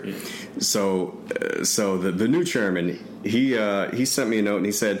last year. Yeah. So the new chairman, he sent me a note, and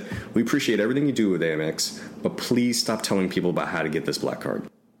he said, we appreciate everything you do with Amex, but please stop telling people about how to get this Black Card.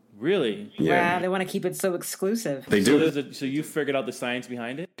 Really? Yeah. Wow, they want to keep it so exclusive. They do. So you figured out the science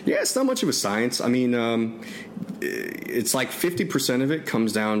behind it? Yeah, it's not much of a science. I mean, it's like 50% of it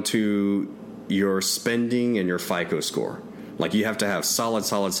comes down to your spending and your FICO score. Like, you have to have solid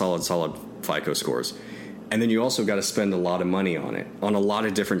FICO scores. And then you also got to spend a lot of money on it, on a lot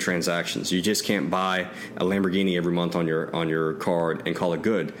of different transactions. You just can't buy a Lamborghini every month on your card and call it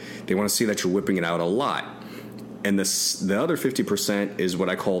good. They want to see that you're whipping it out a lot. And the other 50% is what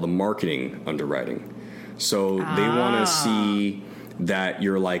I call the marketing underwriting. So they want to see that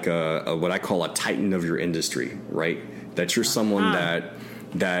you're like a what I call a titan of your industry, right? That you're someone that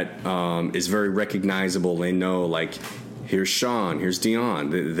is very recognizable. They know, like, here's Sean, here's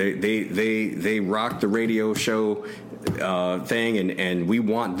Dion. They rock the radio show thing, and we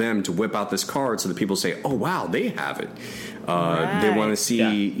want them to whip out this card so that people say, oh, wow, they have it. They want to see,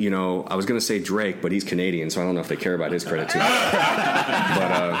 I was going to say Drake, but he's Canadian, so I don't know if they care about his credit too.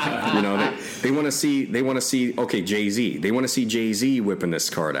 But they want to see, okay, Jay-Z. They want to see Jay-Z whipping this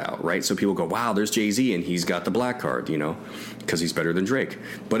card out, right? So people go, wow, there's Jay-Z, and he's got the black card, because he's better than Drake.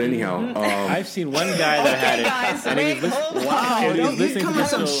 But anyhow, I've seen one guy that had it. Guys, and you're coming with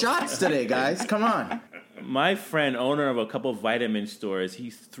some shots today, guys. Come on. My friend, owner of a couple of vitamin stores,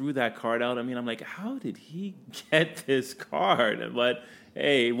 he threw that card out. I mean, I'm like, how did he get this card? But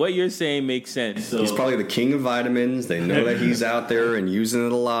hey, what you're saying makes sense. So. He's probably the king of vitamins. They know that he's out there and using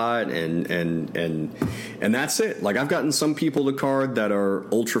it a lot, and that's it. Like, I've gotten some people the card that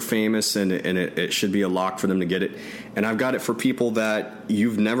are ultra famous, and it should be a lock for them to get it. And I've got it for people that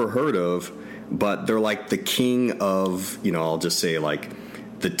you've never heard of, but they're like the king of, I'll just say, like,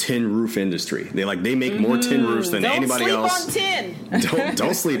 the tin roof industry. They make more tin roofs than anybody else. Don't sleep on tin.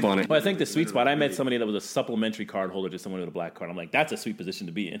 Don't sleep on it. Well, I think the sweet spot, I met somebody that was a supplementary card holder to someone with a black card. I'm like, that's a sweet position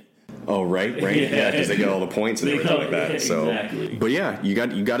to be in. Oh, right. Yeah, because they get all the points and everything like that. So, exactly. But yeah, you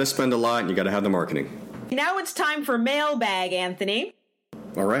got to spend a lot, and you got to have the marketing. Now it's time for mailbag, Anthony.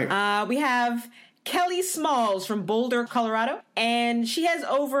 All right. We have Kelly Smalls from Boulder, Colorado, and she has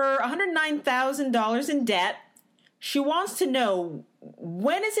over $109,000 in debt. She wants to know,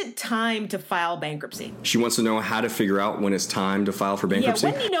 when is it time to file bankruptcy? She wants to know how to figure out when it's time to file for bankruptcy.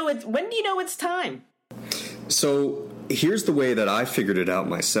 Yeah, when do you know it's time? So here's the way that I figured it out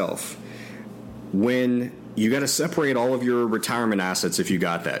myself. When you got to separate all of your retirement assets, if you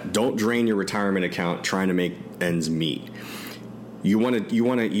got that. Don't drain your retirement account trying to make ends meet. You want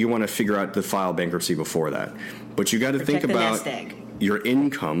to figure out to file bankruptcy before that. But you got to think about your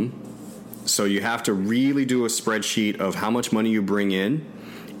income. So you have to really do a spreadsheet of how much money you bring in,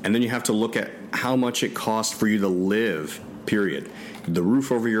 and then you have to look at how much it costs for you to live, period. The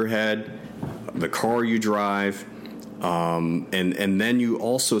roof over your head, the car you drive, and then you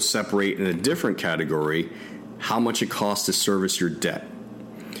also separate in a different category how much it costs to service your debt.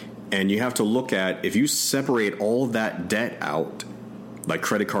 And you have to look at, if you separate all of that debt out, like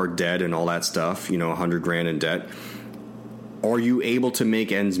credit card debt and all that stuff, $100,000 in debt, are you able to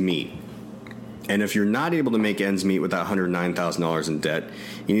make ends meet? And if you're not able to make ends meet with that $109,000 in debt,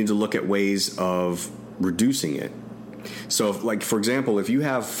 you need to look at ways of reducing it. So, for example, if you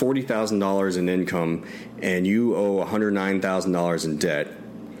have $40,000 in income and you owe $109,000 in debt,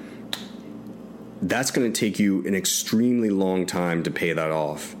 that's going to take you an extremely long time to pay that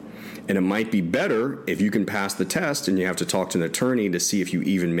off. And it might be better if you can pass the test and you have to talk to an attorney to see if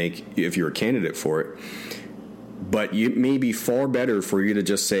you're a candidate for it. But it may be far better for you to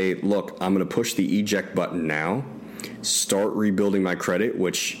just say, look, I'm going to push the eject button now, start rebuilding my credit,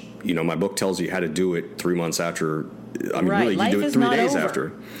 which, my book tells you how to do it 3 months after. I mean, really, you do it 3 days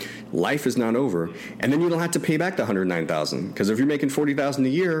after. Life is not over. And then you don't have to pay back the $109,000. Because if you're making $40,000 a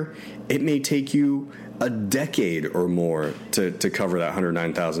year, it may take you a decade or more to cover that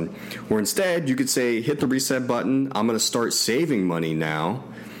 $109,000. Where instead, you could say, hit the reset button. I'm going to start saving money now,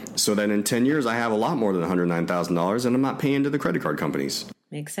 so that in 10 years, I have a lot more than $109,000, and I'm not paying to the credit card companies.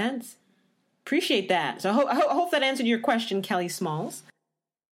 Makes sense. Appreciate that. So I hope that answered your question, Kelly Smalls.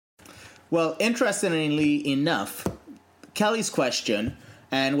 Well, interestingly enough, Kelly's question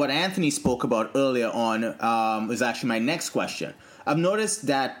and what Anthony spoke about earlier on is actually my next question. I've noticed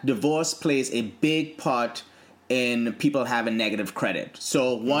that divorce plays a big part in people having negative credit.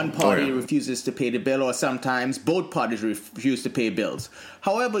 So one party refuses to pay the bill, or sometimes both parties refuse to pay bills.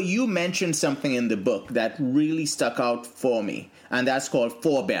 However, you mentioned something in the book that really stuck out for me, and that's called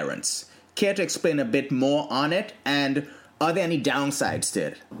forbearance. Care to explain a bit more on it, and are there any downsides to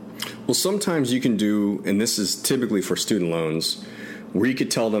it? Well, sometimes you can do, and this is typically for student loans, where you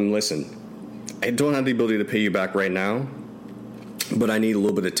could tell them, listen, I don't have the ability to pay you back right now, but I need a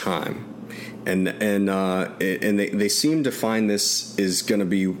little bit of time. And they seem to find this is going to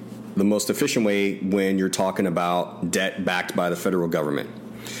be the most efficient way when you're talking about debt backed by the federal government,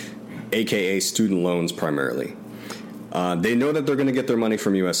 aka student loans primarily. They know that they're going to get their money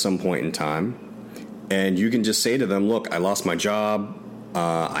from you at some point in time, and you can just say to them, look, I lost my job,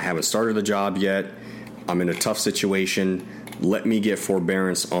 I haven't started the job yet, I'm in a tough situation. Let me get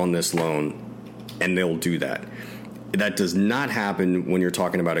forbearance on this loan. And they'll do that. That does not happen when you're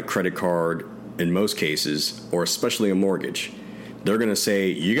talking about a credit card in most cases, or especially a mortgage. They're going to say,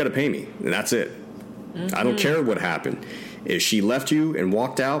 you got to pay me, and that's it. Mm-hmm. I don't care what happened. If she left you and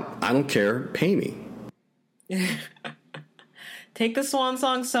walked out, I don't care. Pay me. Take the swan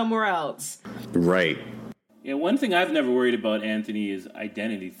song somewhere else. Right. Yeah, one thing I've never worried about, Anthony, is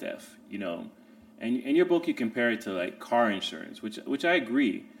identity theft, you know. And in your book, you compare it to, like, car insurance, which I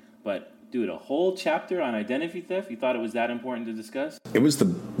agree. But, dude, a whole chapter on identity theft? You thought it was that important to discuss? It was the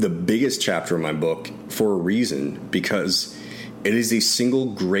biggest chapter in my book for a reason, because it is the single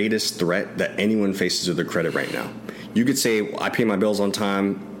greatest threat that anyone faces with their credit right now. You could say, I pay my bills on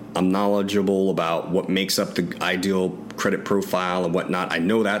time. I'm knowledgeable about what makes up the ideal credit profile and whatnot. I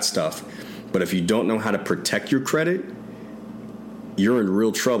know that stuff. But if you don't know how to protect your credit, you're in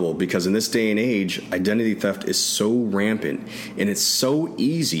real trouble, because in this day and age, identity theft is so rampant, and it's so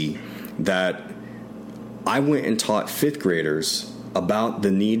easy that I went and taught 5th graders about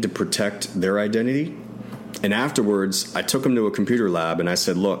the need to protect their identity. And afterwards, I took them to a computer lab and I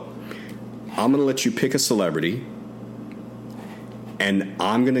said, look, I'm going to let you pick a celebrity, and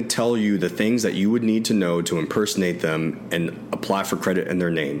I'm going to tell you the things that you would need to know to impersonate them and apply for credit in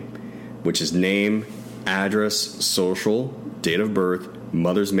their name, which is name, address, social, date of birth,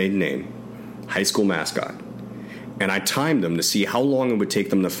 mother's maiden name, high school mascot. And I timed them to see how long it would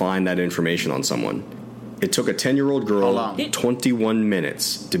take them to find that information on someone. It took a 10-year-old girl 21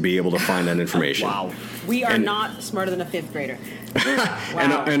 minutes to be able to find that information. Wow. We are not smarter than a 5th grader.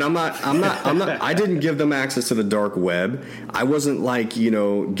 Wow. And I'm not, I didn't give them access to the dark web. I wasn't like,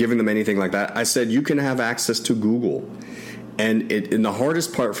 giving them anything like that. I said, you can have access to Google. And the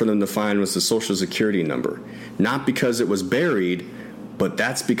hardest part for them to find was the Social Security number. Not because it was buried, but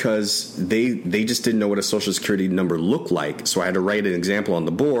that's because they just didn't know what a Social Security number looked like. So I had to write an example on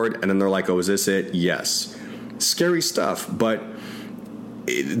the board, and then they're like, oh, is this it? Yes. Scary stuff. But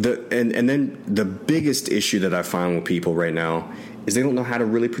and then the biggest issue that I find with people right now is they don't know how to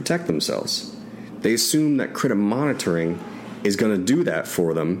really protect themselves. They assume that credit monitoring is going to do that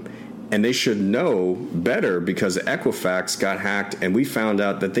for them. And they should know better, because Equifax got hacked, and we found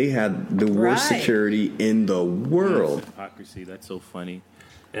out that they had the worst security in the world. Hypocrisy. That's so funny.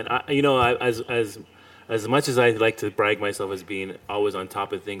 And as much as I like to brag myself as being always on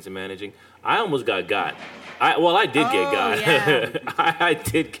top of things and managing, I almost got. I did get got. Yeah. I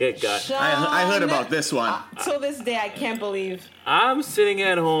did get got. Sean, I heard about this one. Till this day, I can't believe. I'm sitting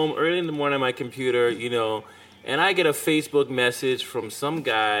at home early in the morning on my computer, and I get a Facebook message from some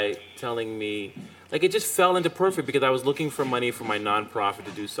guy telling me, like, it just fell into perfect, because I was looking for money for my nonprofit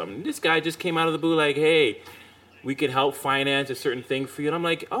to do something. This guy just came out of the blue like, hey, we can help finance a certain thing for you. And I'm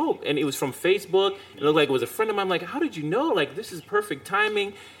like, oh, and it was from Facebook. It looked like it was a friend of mine. I'm like, how did you know? Like, this is perfect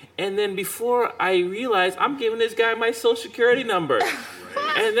timing. And then before I realized, I'm giving this guy my Social Security number.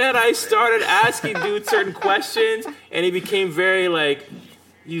 And then I started asking dude certain questions, and he became very, like,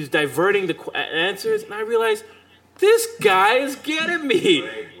 he was diverting the answers, and I realized, this guy is getting me.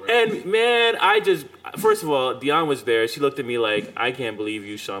 And, man, first of all, Dion was there. She looked at me like, I can't believe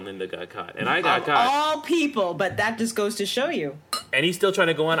you, Sean Linda, got caught. And I got caught. All people, but that just goes to show you. And he's still trying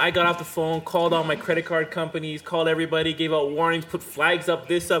to go on. I got off the phone, called all my credit card companies, called everybody, gave out warnings, put flags up,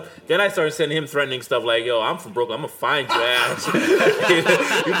 this up. Then I started sending him threatening stuff like, yo, I'm from Brooklyn. I'm going to find your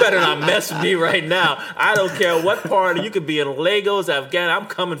ass. You better not mess with me right now. I don't care what part. You could be in Lagos, Afghan. I'm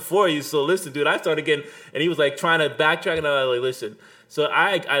coming for you. So listen, dude, I started getting, and he was like trying to backtrack, and I was like, listen. So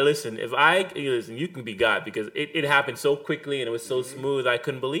I listen. You can be God, because it happened so quickly and it was so smooth. I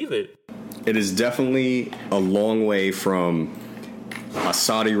couldn't believe it. It is definitely a long way from a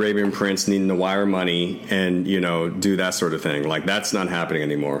Saudi Arabian prince needing to wire money and do that sort of thing. Like, that's not happening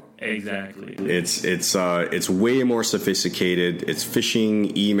anymore. Exactly. It's way more sophisticated. It's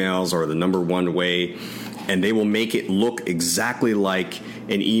phishing emails are the number one way, and they will make it look exactly like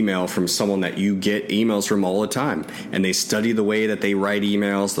an email from someone that you get emails from all the time. And they study the way that they write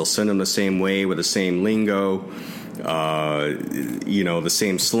emails. They'll send them the same way with the same lingo, the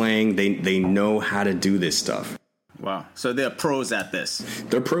same slang. They know how to do this stuff. Wow. So they're pros at this.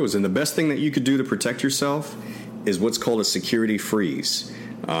 They're pros. And the best thing that you could do to protect yourself is what's called a security freeze.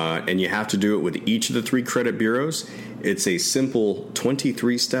 And you have to do it with each of the 3 credit bureaus. It's a simple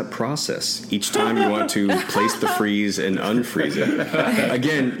 23-step process each time you want to place the freeze and unfreeze it.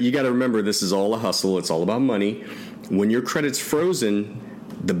 Again, you got to remember, this is all a hustle. It's all about money. When your credit's frozen,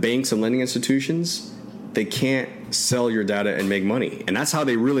 the banks and lending institutions, they can't sell your data and make money. And that's how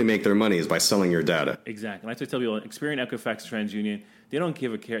they really make their money, is by selling your data. Exactly. Like I tell people, Experian, Equifax, TransUnion, they don't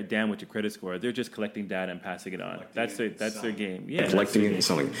give a damn with your credit score. They're just collecting data and passing it on. That's their game. Yeah, collecting it and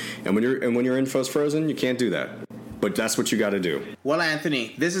selling. And when your info's frozen, you can't do that. But that's what you got to do. Well,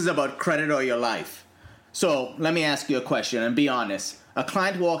 Anthony, this is about credit or your life. So let me ask you a question and be honest. A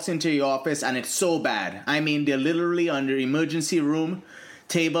client walks into your office and it's so bad. I mean, they're literally on the emergency room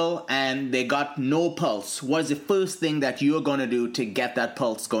table and they got no pulse. What's the first thing that you're going to do to get that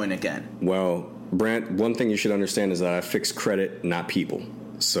pulse going again? Well, Brant, one thing you should understand is that I fix credit, not people.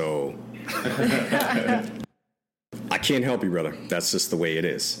 So I can't help you, brother. That's just the way it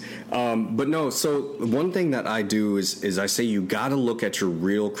is. But no, so one thing that I do is I say you got to look at your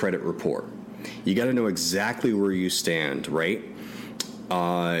real credit report. You got to know exactly where you stand, right?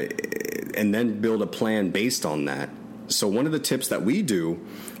 And then build a plan based on that. So one of the tips that we do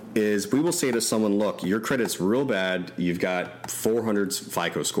is we will say to someone, look, your credit's real bad. You've got 400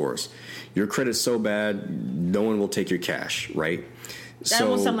 FICO scores. Your credit's so bad, no one will take your cash, right? That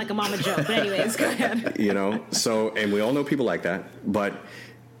will sound like a mama joke, but anyways, go ahead. And we all know people like that. But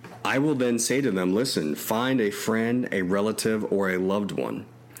I will then say to them, listen, find a friend, a relative, or a loved one.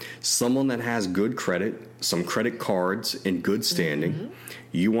 Someone that has good credit, some credit cards in good standing. Mm-hmm.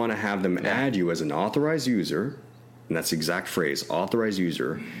 You want to have them add you as an authorized user, and that's the exact phrase, authorized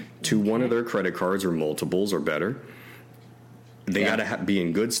user, to one of their credit cards or multiples or better. They got to be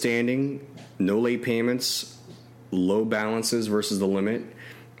in good standing, no late payments, low balances versus the limit.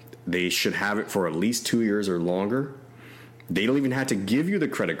 They should have it for at least 2 years or longer. They don't even have to give you the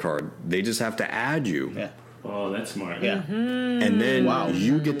credit card. They just have to add you. Yeah. Oh, that's smart. Yeah. Mm-hmm. And then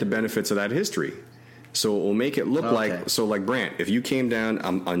you get the benefits of that history. So it will make it look like Brant, if you came down,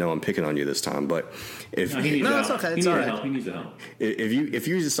 I know I'm picking on you this time, but if it's okay, it's all right. He needs the help. If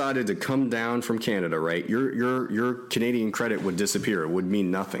you decided to come down from Canada, right, your Canadian credit would disappear. It would mean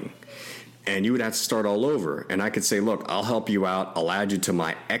nothing. And you would have to start all over. And I could say, look, I'll help you out. I'll add you to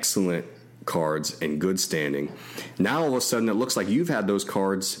my excellent cards in good standing. Now all of a sudden it looks like you've had those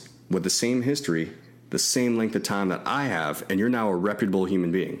cards with the same history, the same length of time that I have, and you're now a reputable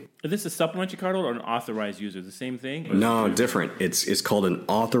human being. Is this a supplementary card holder or an authorized user? The same thing? No, different. It's called an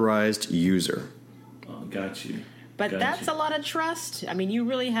authorized user. Oh, got you. But that's a lot of trust. I mean, you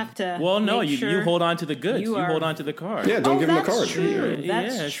really have to. Well, no, you hold on to the goods. You hold on to the card. Yeah, don't give them the card. True.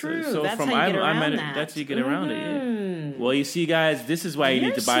 That's true. So that's from how you get around that. That's how you get around it. Yeah. Well, you see, guys, this is why you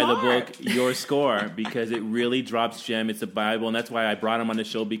need to buy the book Your Score, because it really drops gem. It's a Bible, and that's why I brought him on the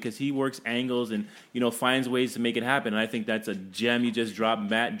show, because he works angles and finds ways to make it happen. And I think that's a gem you just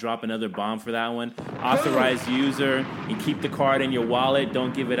dropped. Matt, drop another bomb for that one. Authorized user, and keep the card in your wallet.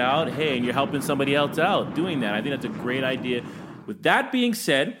 Don't give it out. Hey, and you're helping somebody else out doing that. I think that's a great idea. With that being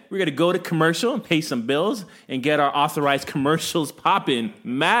said, we're going to go to commercial and pay some bills and get our authorized commercials popping.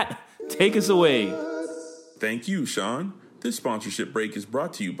 Matt, take us away. Thank you, Sean. This sponsorship break is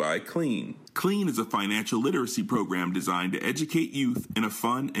brought to you by Clean. Clean is a financial literacy program designed to educate youth in a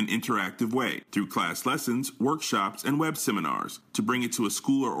fun and interactive way through class lessons, workshops, and web seminars. To bring it to a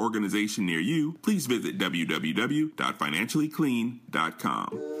school or organization near you, please visit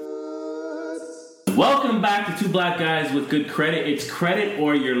www.financiallyclean.com. Welcome back to Two Black Guys with Good Credit. It's credit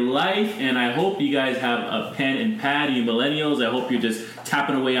or your life, and I hope you guys have a pen and pad, you millennials. I hope you're just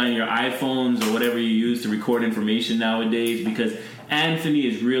tapping away on your iPhones or whatever you use to record information nowadays, because Anthony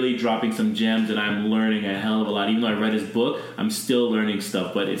is really dropping some gems, and I'm learning a hell of a lot. Even though I read his book, I'm still learning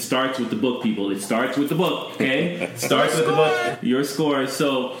stuff. But it starts with the book, people. It starts with the book, okay? It starts with the book. Your Score.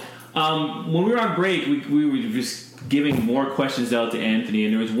 So when we were on break, we were just giving more questions out to Anthony,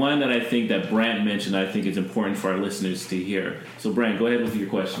 and there was one that I think that Brant mentioned that I think is important for our listeners to hear. So Brant, go ahead with your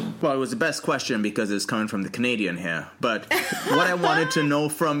question. Well, it was the best question because it's coming from the Canadian here. But what I wanted to know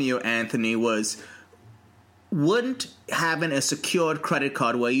from you, Anthony, was wouldn't having a secured credit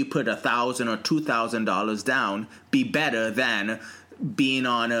card where you put $1,000 or $2,000 down be better than being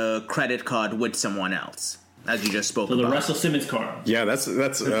on a credit card with someone else? As you just spoke about. So the Russell Simmons card. Yeah, that's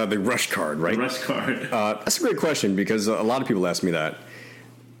the Rush card, right? The Rush card. That's a great question, because a lot of people ask me that.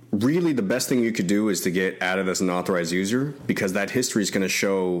 Really, the best thing you could do is to get added as an authorized user, because that history is going to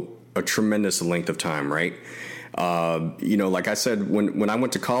show a tremendous length of time, right? Like I said, when I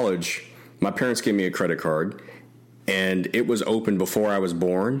went to college, my parents gave me a credit card, and it was open before I was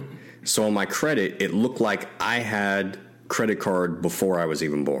born. So on my credit, it looked like I had credit card before I was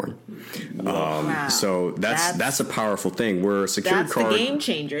even born. Wow. So that's a powerful thing. Where a secured card, that's the game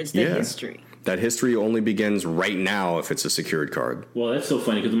changer. It's the history. That history only begins right now if it's a secured card. Well, that's so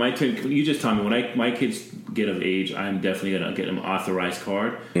funny because you just told me when my kids get of age, I'm definitely going to get them an authorized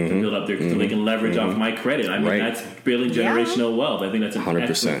card to build up so they can leverage off my credit. I mean, that's building generational wealth. I think that's 100%.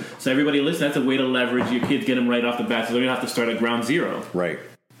 Excellent. So everybody listen, that's a way to leverage your kids, get them right off the bat so they don't have to start at ground zero. Right.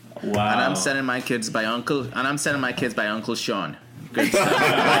 Wow. And I'm sending my kids by Uncle Sean. Good stuff.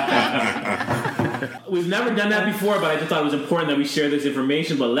 We've never done that before, but I just thought it was important that we share this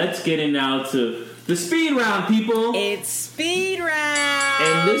information. But let's get in now to the speed round, people. It's speed round.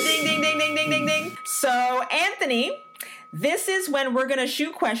 And this... Ding, ding, ding, ding, ding, ding, ding. So, Anthony, this is when we're going to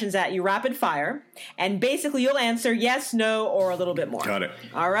shoot questions at you rapid fire. And basically, you'll answer yes, no, or a little bit more. Got it.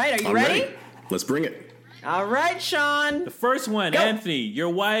 All right. Are you ready? Let's bring it. All right, Sean. The first one, Go. Anthony, your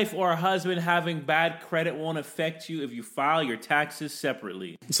wife or husband having bad credit won't affect you if you file your taxes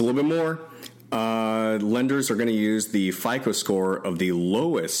separately. It's a little bit more. Lenders are going to use the FICO score of the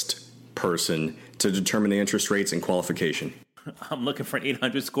lowest person to determine the interest rates and qualification. I'm looking for an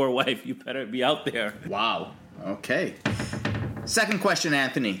 800 score wife. You better be out there. Wow. Okay. Second question,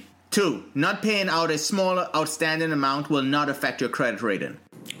 Anthony. 2. Not paying out a smaller outstanding amount will not affect your credit rating.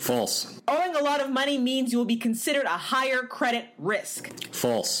 False. Owing a lot of money means you will be considered a higher credit risk.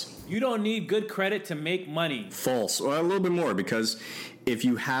 False. You don't need good credit to make money. False. Well, a little bit more, because if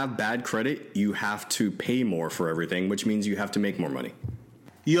you have bad credit, you have to pay more for everything, which means you have to make more money.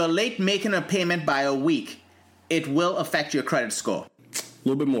 You're late making a payment by a week. It will affect your credit score. A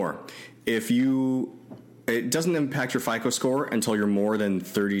little bit more. It doesn't impact your FICO score until you're more than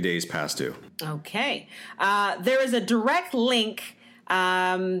 30 days past due. Okay. There is a direct link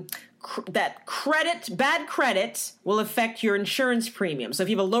that bad credit will affect your insurance premium. So if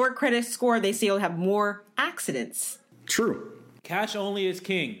you have a lower credit score, they say you'll have more accidents. True. Cash only is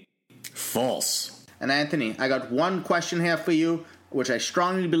king. False. And Anthony, I got one question here for you, which I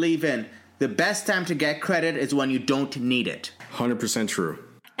strongly believe in. The best time to get credit is when you don't need it. 100% true.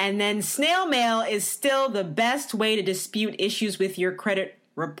 And then snail mail is still the best way to dispute issues with your credit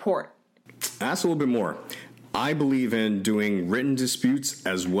report. That's a little bit more. I believe in doing written disputes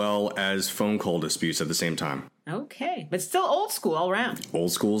as well as phone call disputes at the same time. Okay, but still old school all around.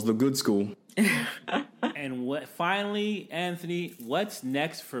 Old school's the good school. And finally, Anthony, what's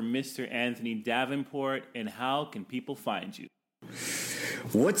next for Mr. Anthony Davenport, and how can people find you?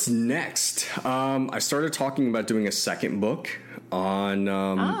 What's next? I started talking about doing a second book on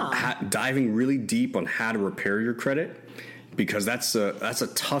diving really deep on how to repair your credit. Because that's a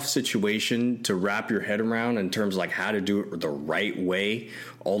tough situation to wrap your head around in terms of like how to do it the right way,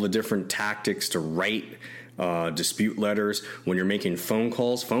 all the different tactics to write dispute letters. When you're making phone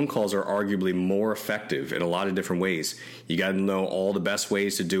calls are arguably more effective in a lot of different ways. You got to know all the best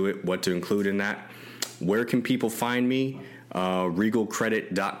ways to do it, what to include in that. Where can people find me?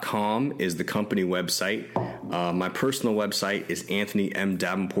 RegalCredit.com is the company website. My personal website is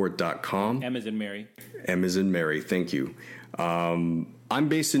AnthonyMDavenport.com. M as in Mary. M as in Mary, thank you. I'm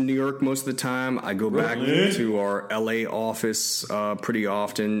based in New York most of the time. I go back to our LA office pretty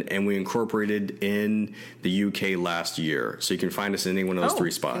often, and we incorporated in the UK last year. So you can find us in any one of those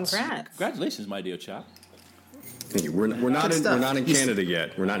 3 spots. Congrats. Congratulations, my dear chap. Thank you. We're not in Canada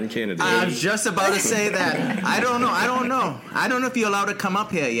yet. We're not in Canada yet. I was just about to say that. I don't know. I don't know if you're allowed to come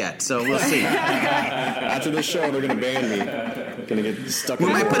up here yet, so we'll see. After this show, they're going to ban me. Going to get stuck. We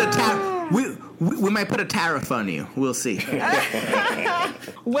might put a tariff on you. We'll see.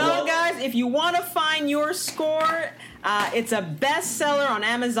 Well, guys, if you want to find your score, it's a bestseller on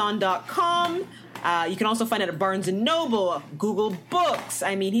Amazon.com. You can also find it at Barnes & Noble, Google Books.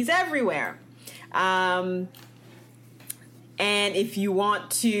 I mean, he's everywhere. And if you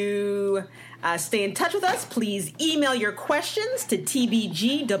want to stay in touch with us, please email your questions to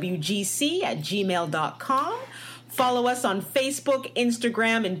tbgwgc@gmail.com. Follow us on Facebook,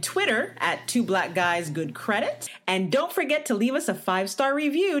 Instagram, and Twitter at 2 Black Guys Good Credit. And don't forget to leave us a 5-star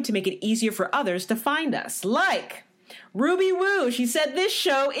review to make it easier for others to find us. Like Ruby Woo, she said this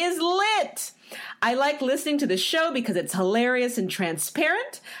show is lit. I like listening to the show because it's hilarious and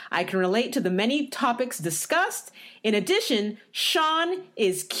transparent. I can relate to the many topics discussed. In addition, Sean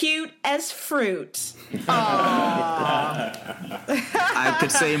is cute as fruit. I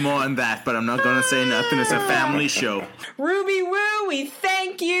could say more on that, but I'm not going to say nothing. It's a family show. Ruby Woo, we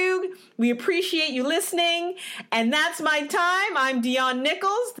thank you. We appreciate you listening. And that's my time. I'm Dion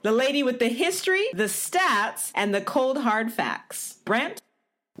Nichols, the lady with the history, the stats, and the cold hard facts. Brent?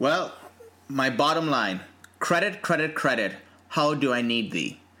 Well, my bottom line, credit, credit, credit. How do I need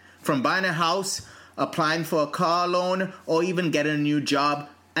thee? From buying a house, applying for a car loan, or even getting a new job,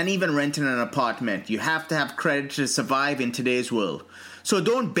 and even renting an apartment, you have to have credit to survive in today's world. So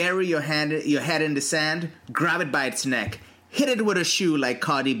don't bury your head in the sand. Grab it by its neck. Hit it with a shoe like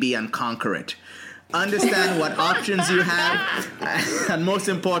Cardi B and conquer it. Understand what options you have, and most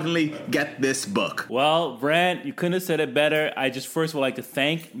importantly, get this book. Well, Brent, you couldn't have said it better. I just first would like to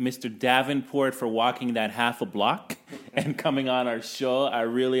thank Mr. Davenport for walking that half a block and coming on our show. I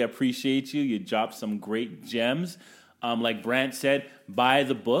really appreciate you. You dropped some great gems. Like Brent said, buy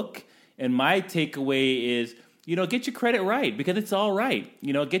the book. And my takeaway is, get your credit right because it's all right.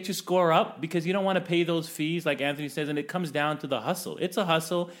 Get your score up because you don't want to pay those fees like Anthony says, and it comes down to the hustle. It's a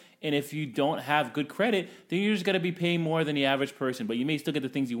hustle, and if you don't have good credit, then you're just going to be paying more than the average person. But you may still get the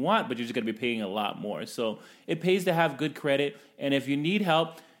things you want, but you're just going to be paying a lot more. So it pays to have good credit, and if you need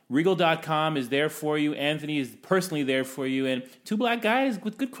help, Regal.com is there for you. Anthony is personally there for you, and two black guys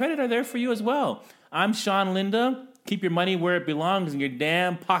with good credit are there for you as well. I'm Sean Linda. Keep your money where it belongs in your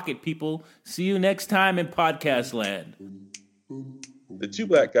damn pocket, people. See you next time in podcast land. The Two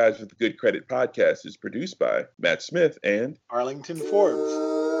Black Guys with Good Credit podcast is produced by Matt Smith and Arlington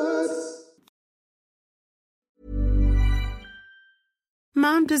Forbes.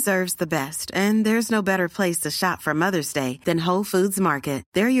 Mom deserves the best, and there's no better place to shop for Mother's Day than Whole Foods Market.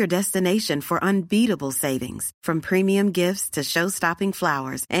 They're your destination for unbeatable savings, from premium gifts to show-stopping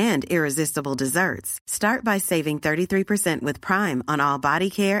flowers and irresistible desserts. Start by saving 33% with Prime on all body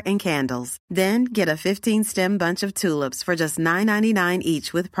care and candles. Then get a 15-stem bunch of tulips for just $9.99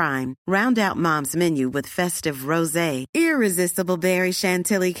 each with Prime. Round out Mom's menu with festive rosé, irresistible berry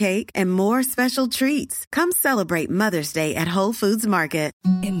chantilly cake, and more special treats. Come celebrate Mother's Day at Whole Foods Market.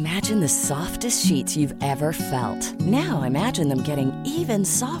 Imagine the softest sheets you've ever felt. Now imagine them getting even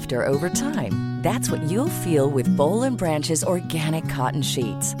softer over time. That's what you'll feel with Boll & Branch's organic cotton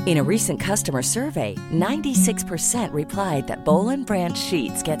sheets. In a recent customer survey, 96% replied that Boll & Branch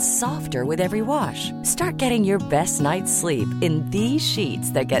sheets get softer with every wash. Start getting your best night's sleep in these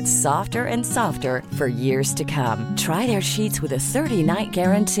sheets that get softer and softer for years to come. Try their sheets with a 30-night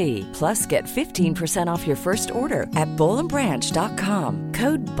guarantee. Plus, get 15% off your first order at bollandbranch.com.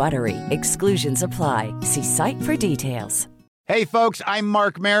 Code BUTTERY. Exclusions apply. See site for details. Hey, folks, I'm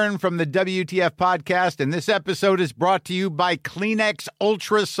Mark Maron from the WTF Podcast, and this episode is brought to you by Kleenex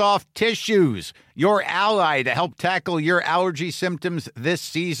Ultra Soft Tissues, your ally to help tackle your allergy symptoms this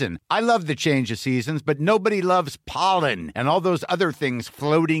season. I love the change of seasons, but nobody loves pollen and all those other things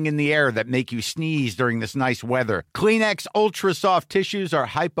floating in the air that make you sneeze during this nice weather. Kleenex Ultra Soft Tissues are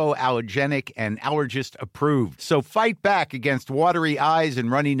hypoallergenic and allergist approved, so fight back against watery eyes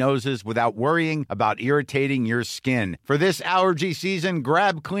and runny noses without worrying about irritating your skin. For this allergy season,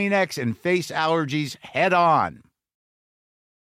 grab Kleenex and face allergies head on.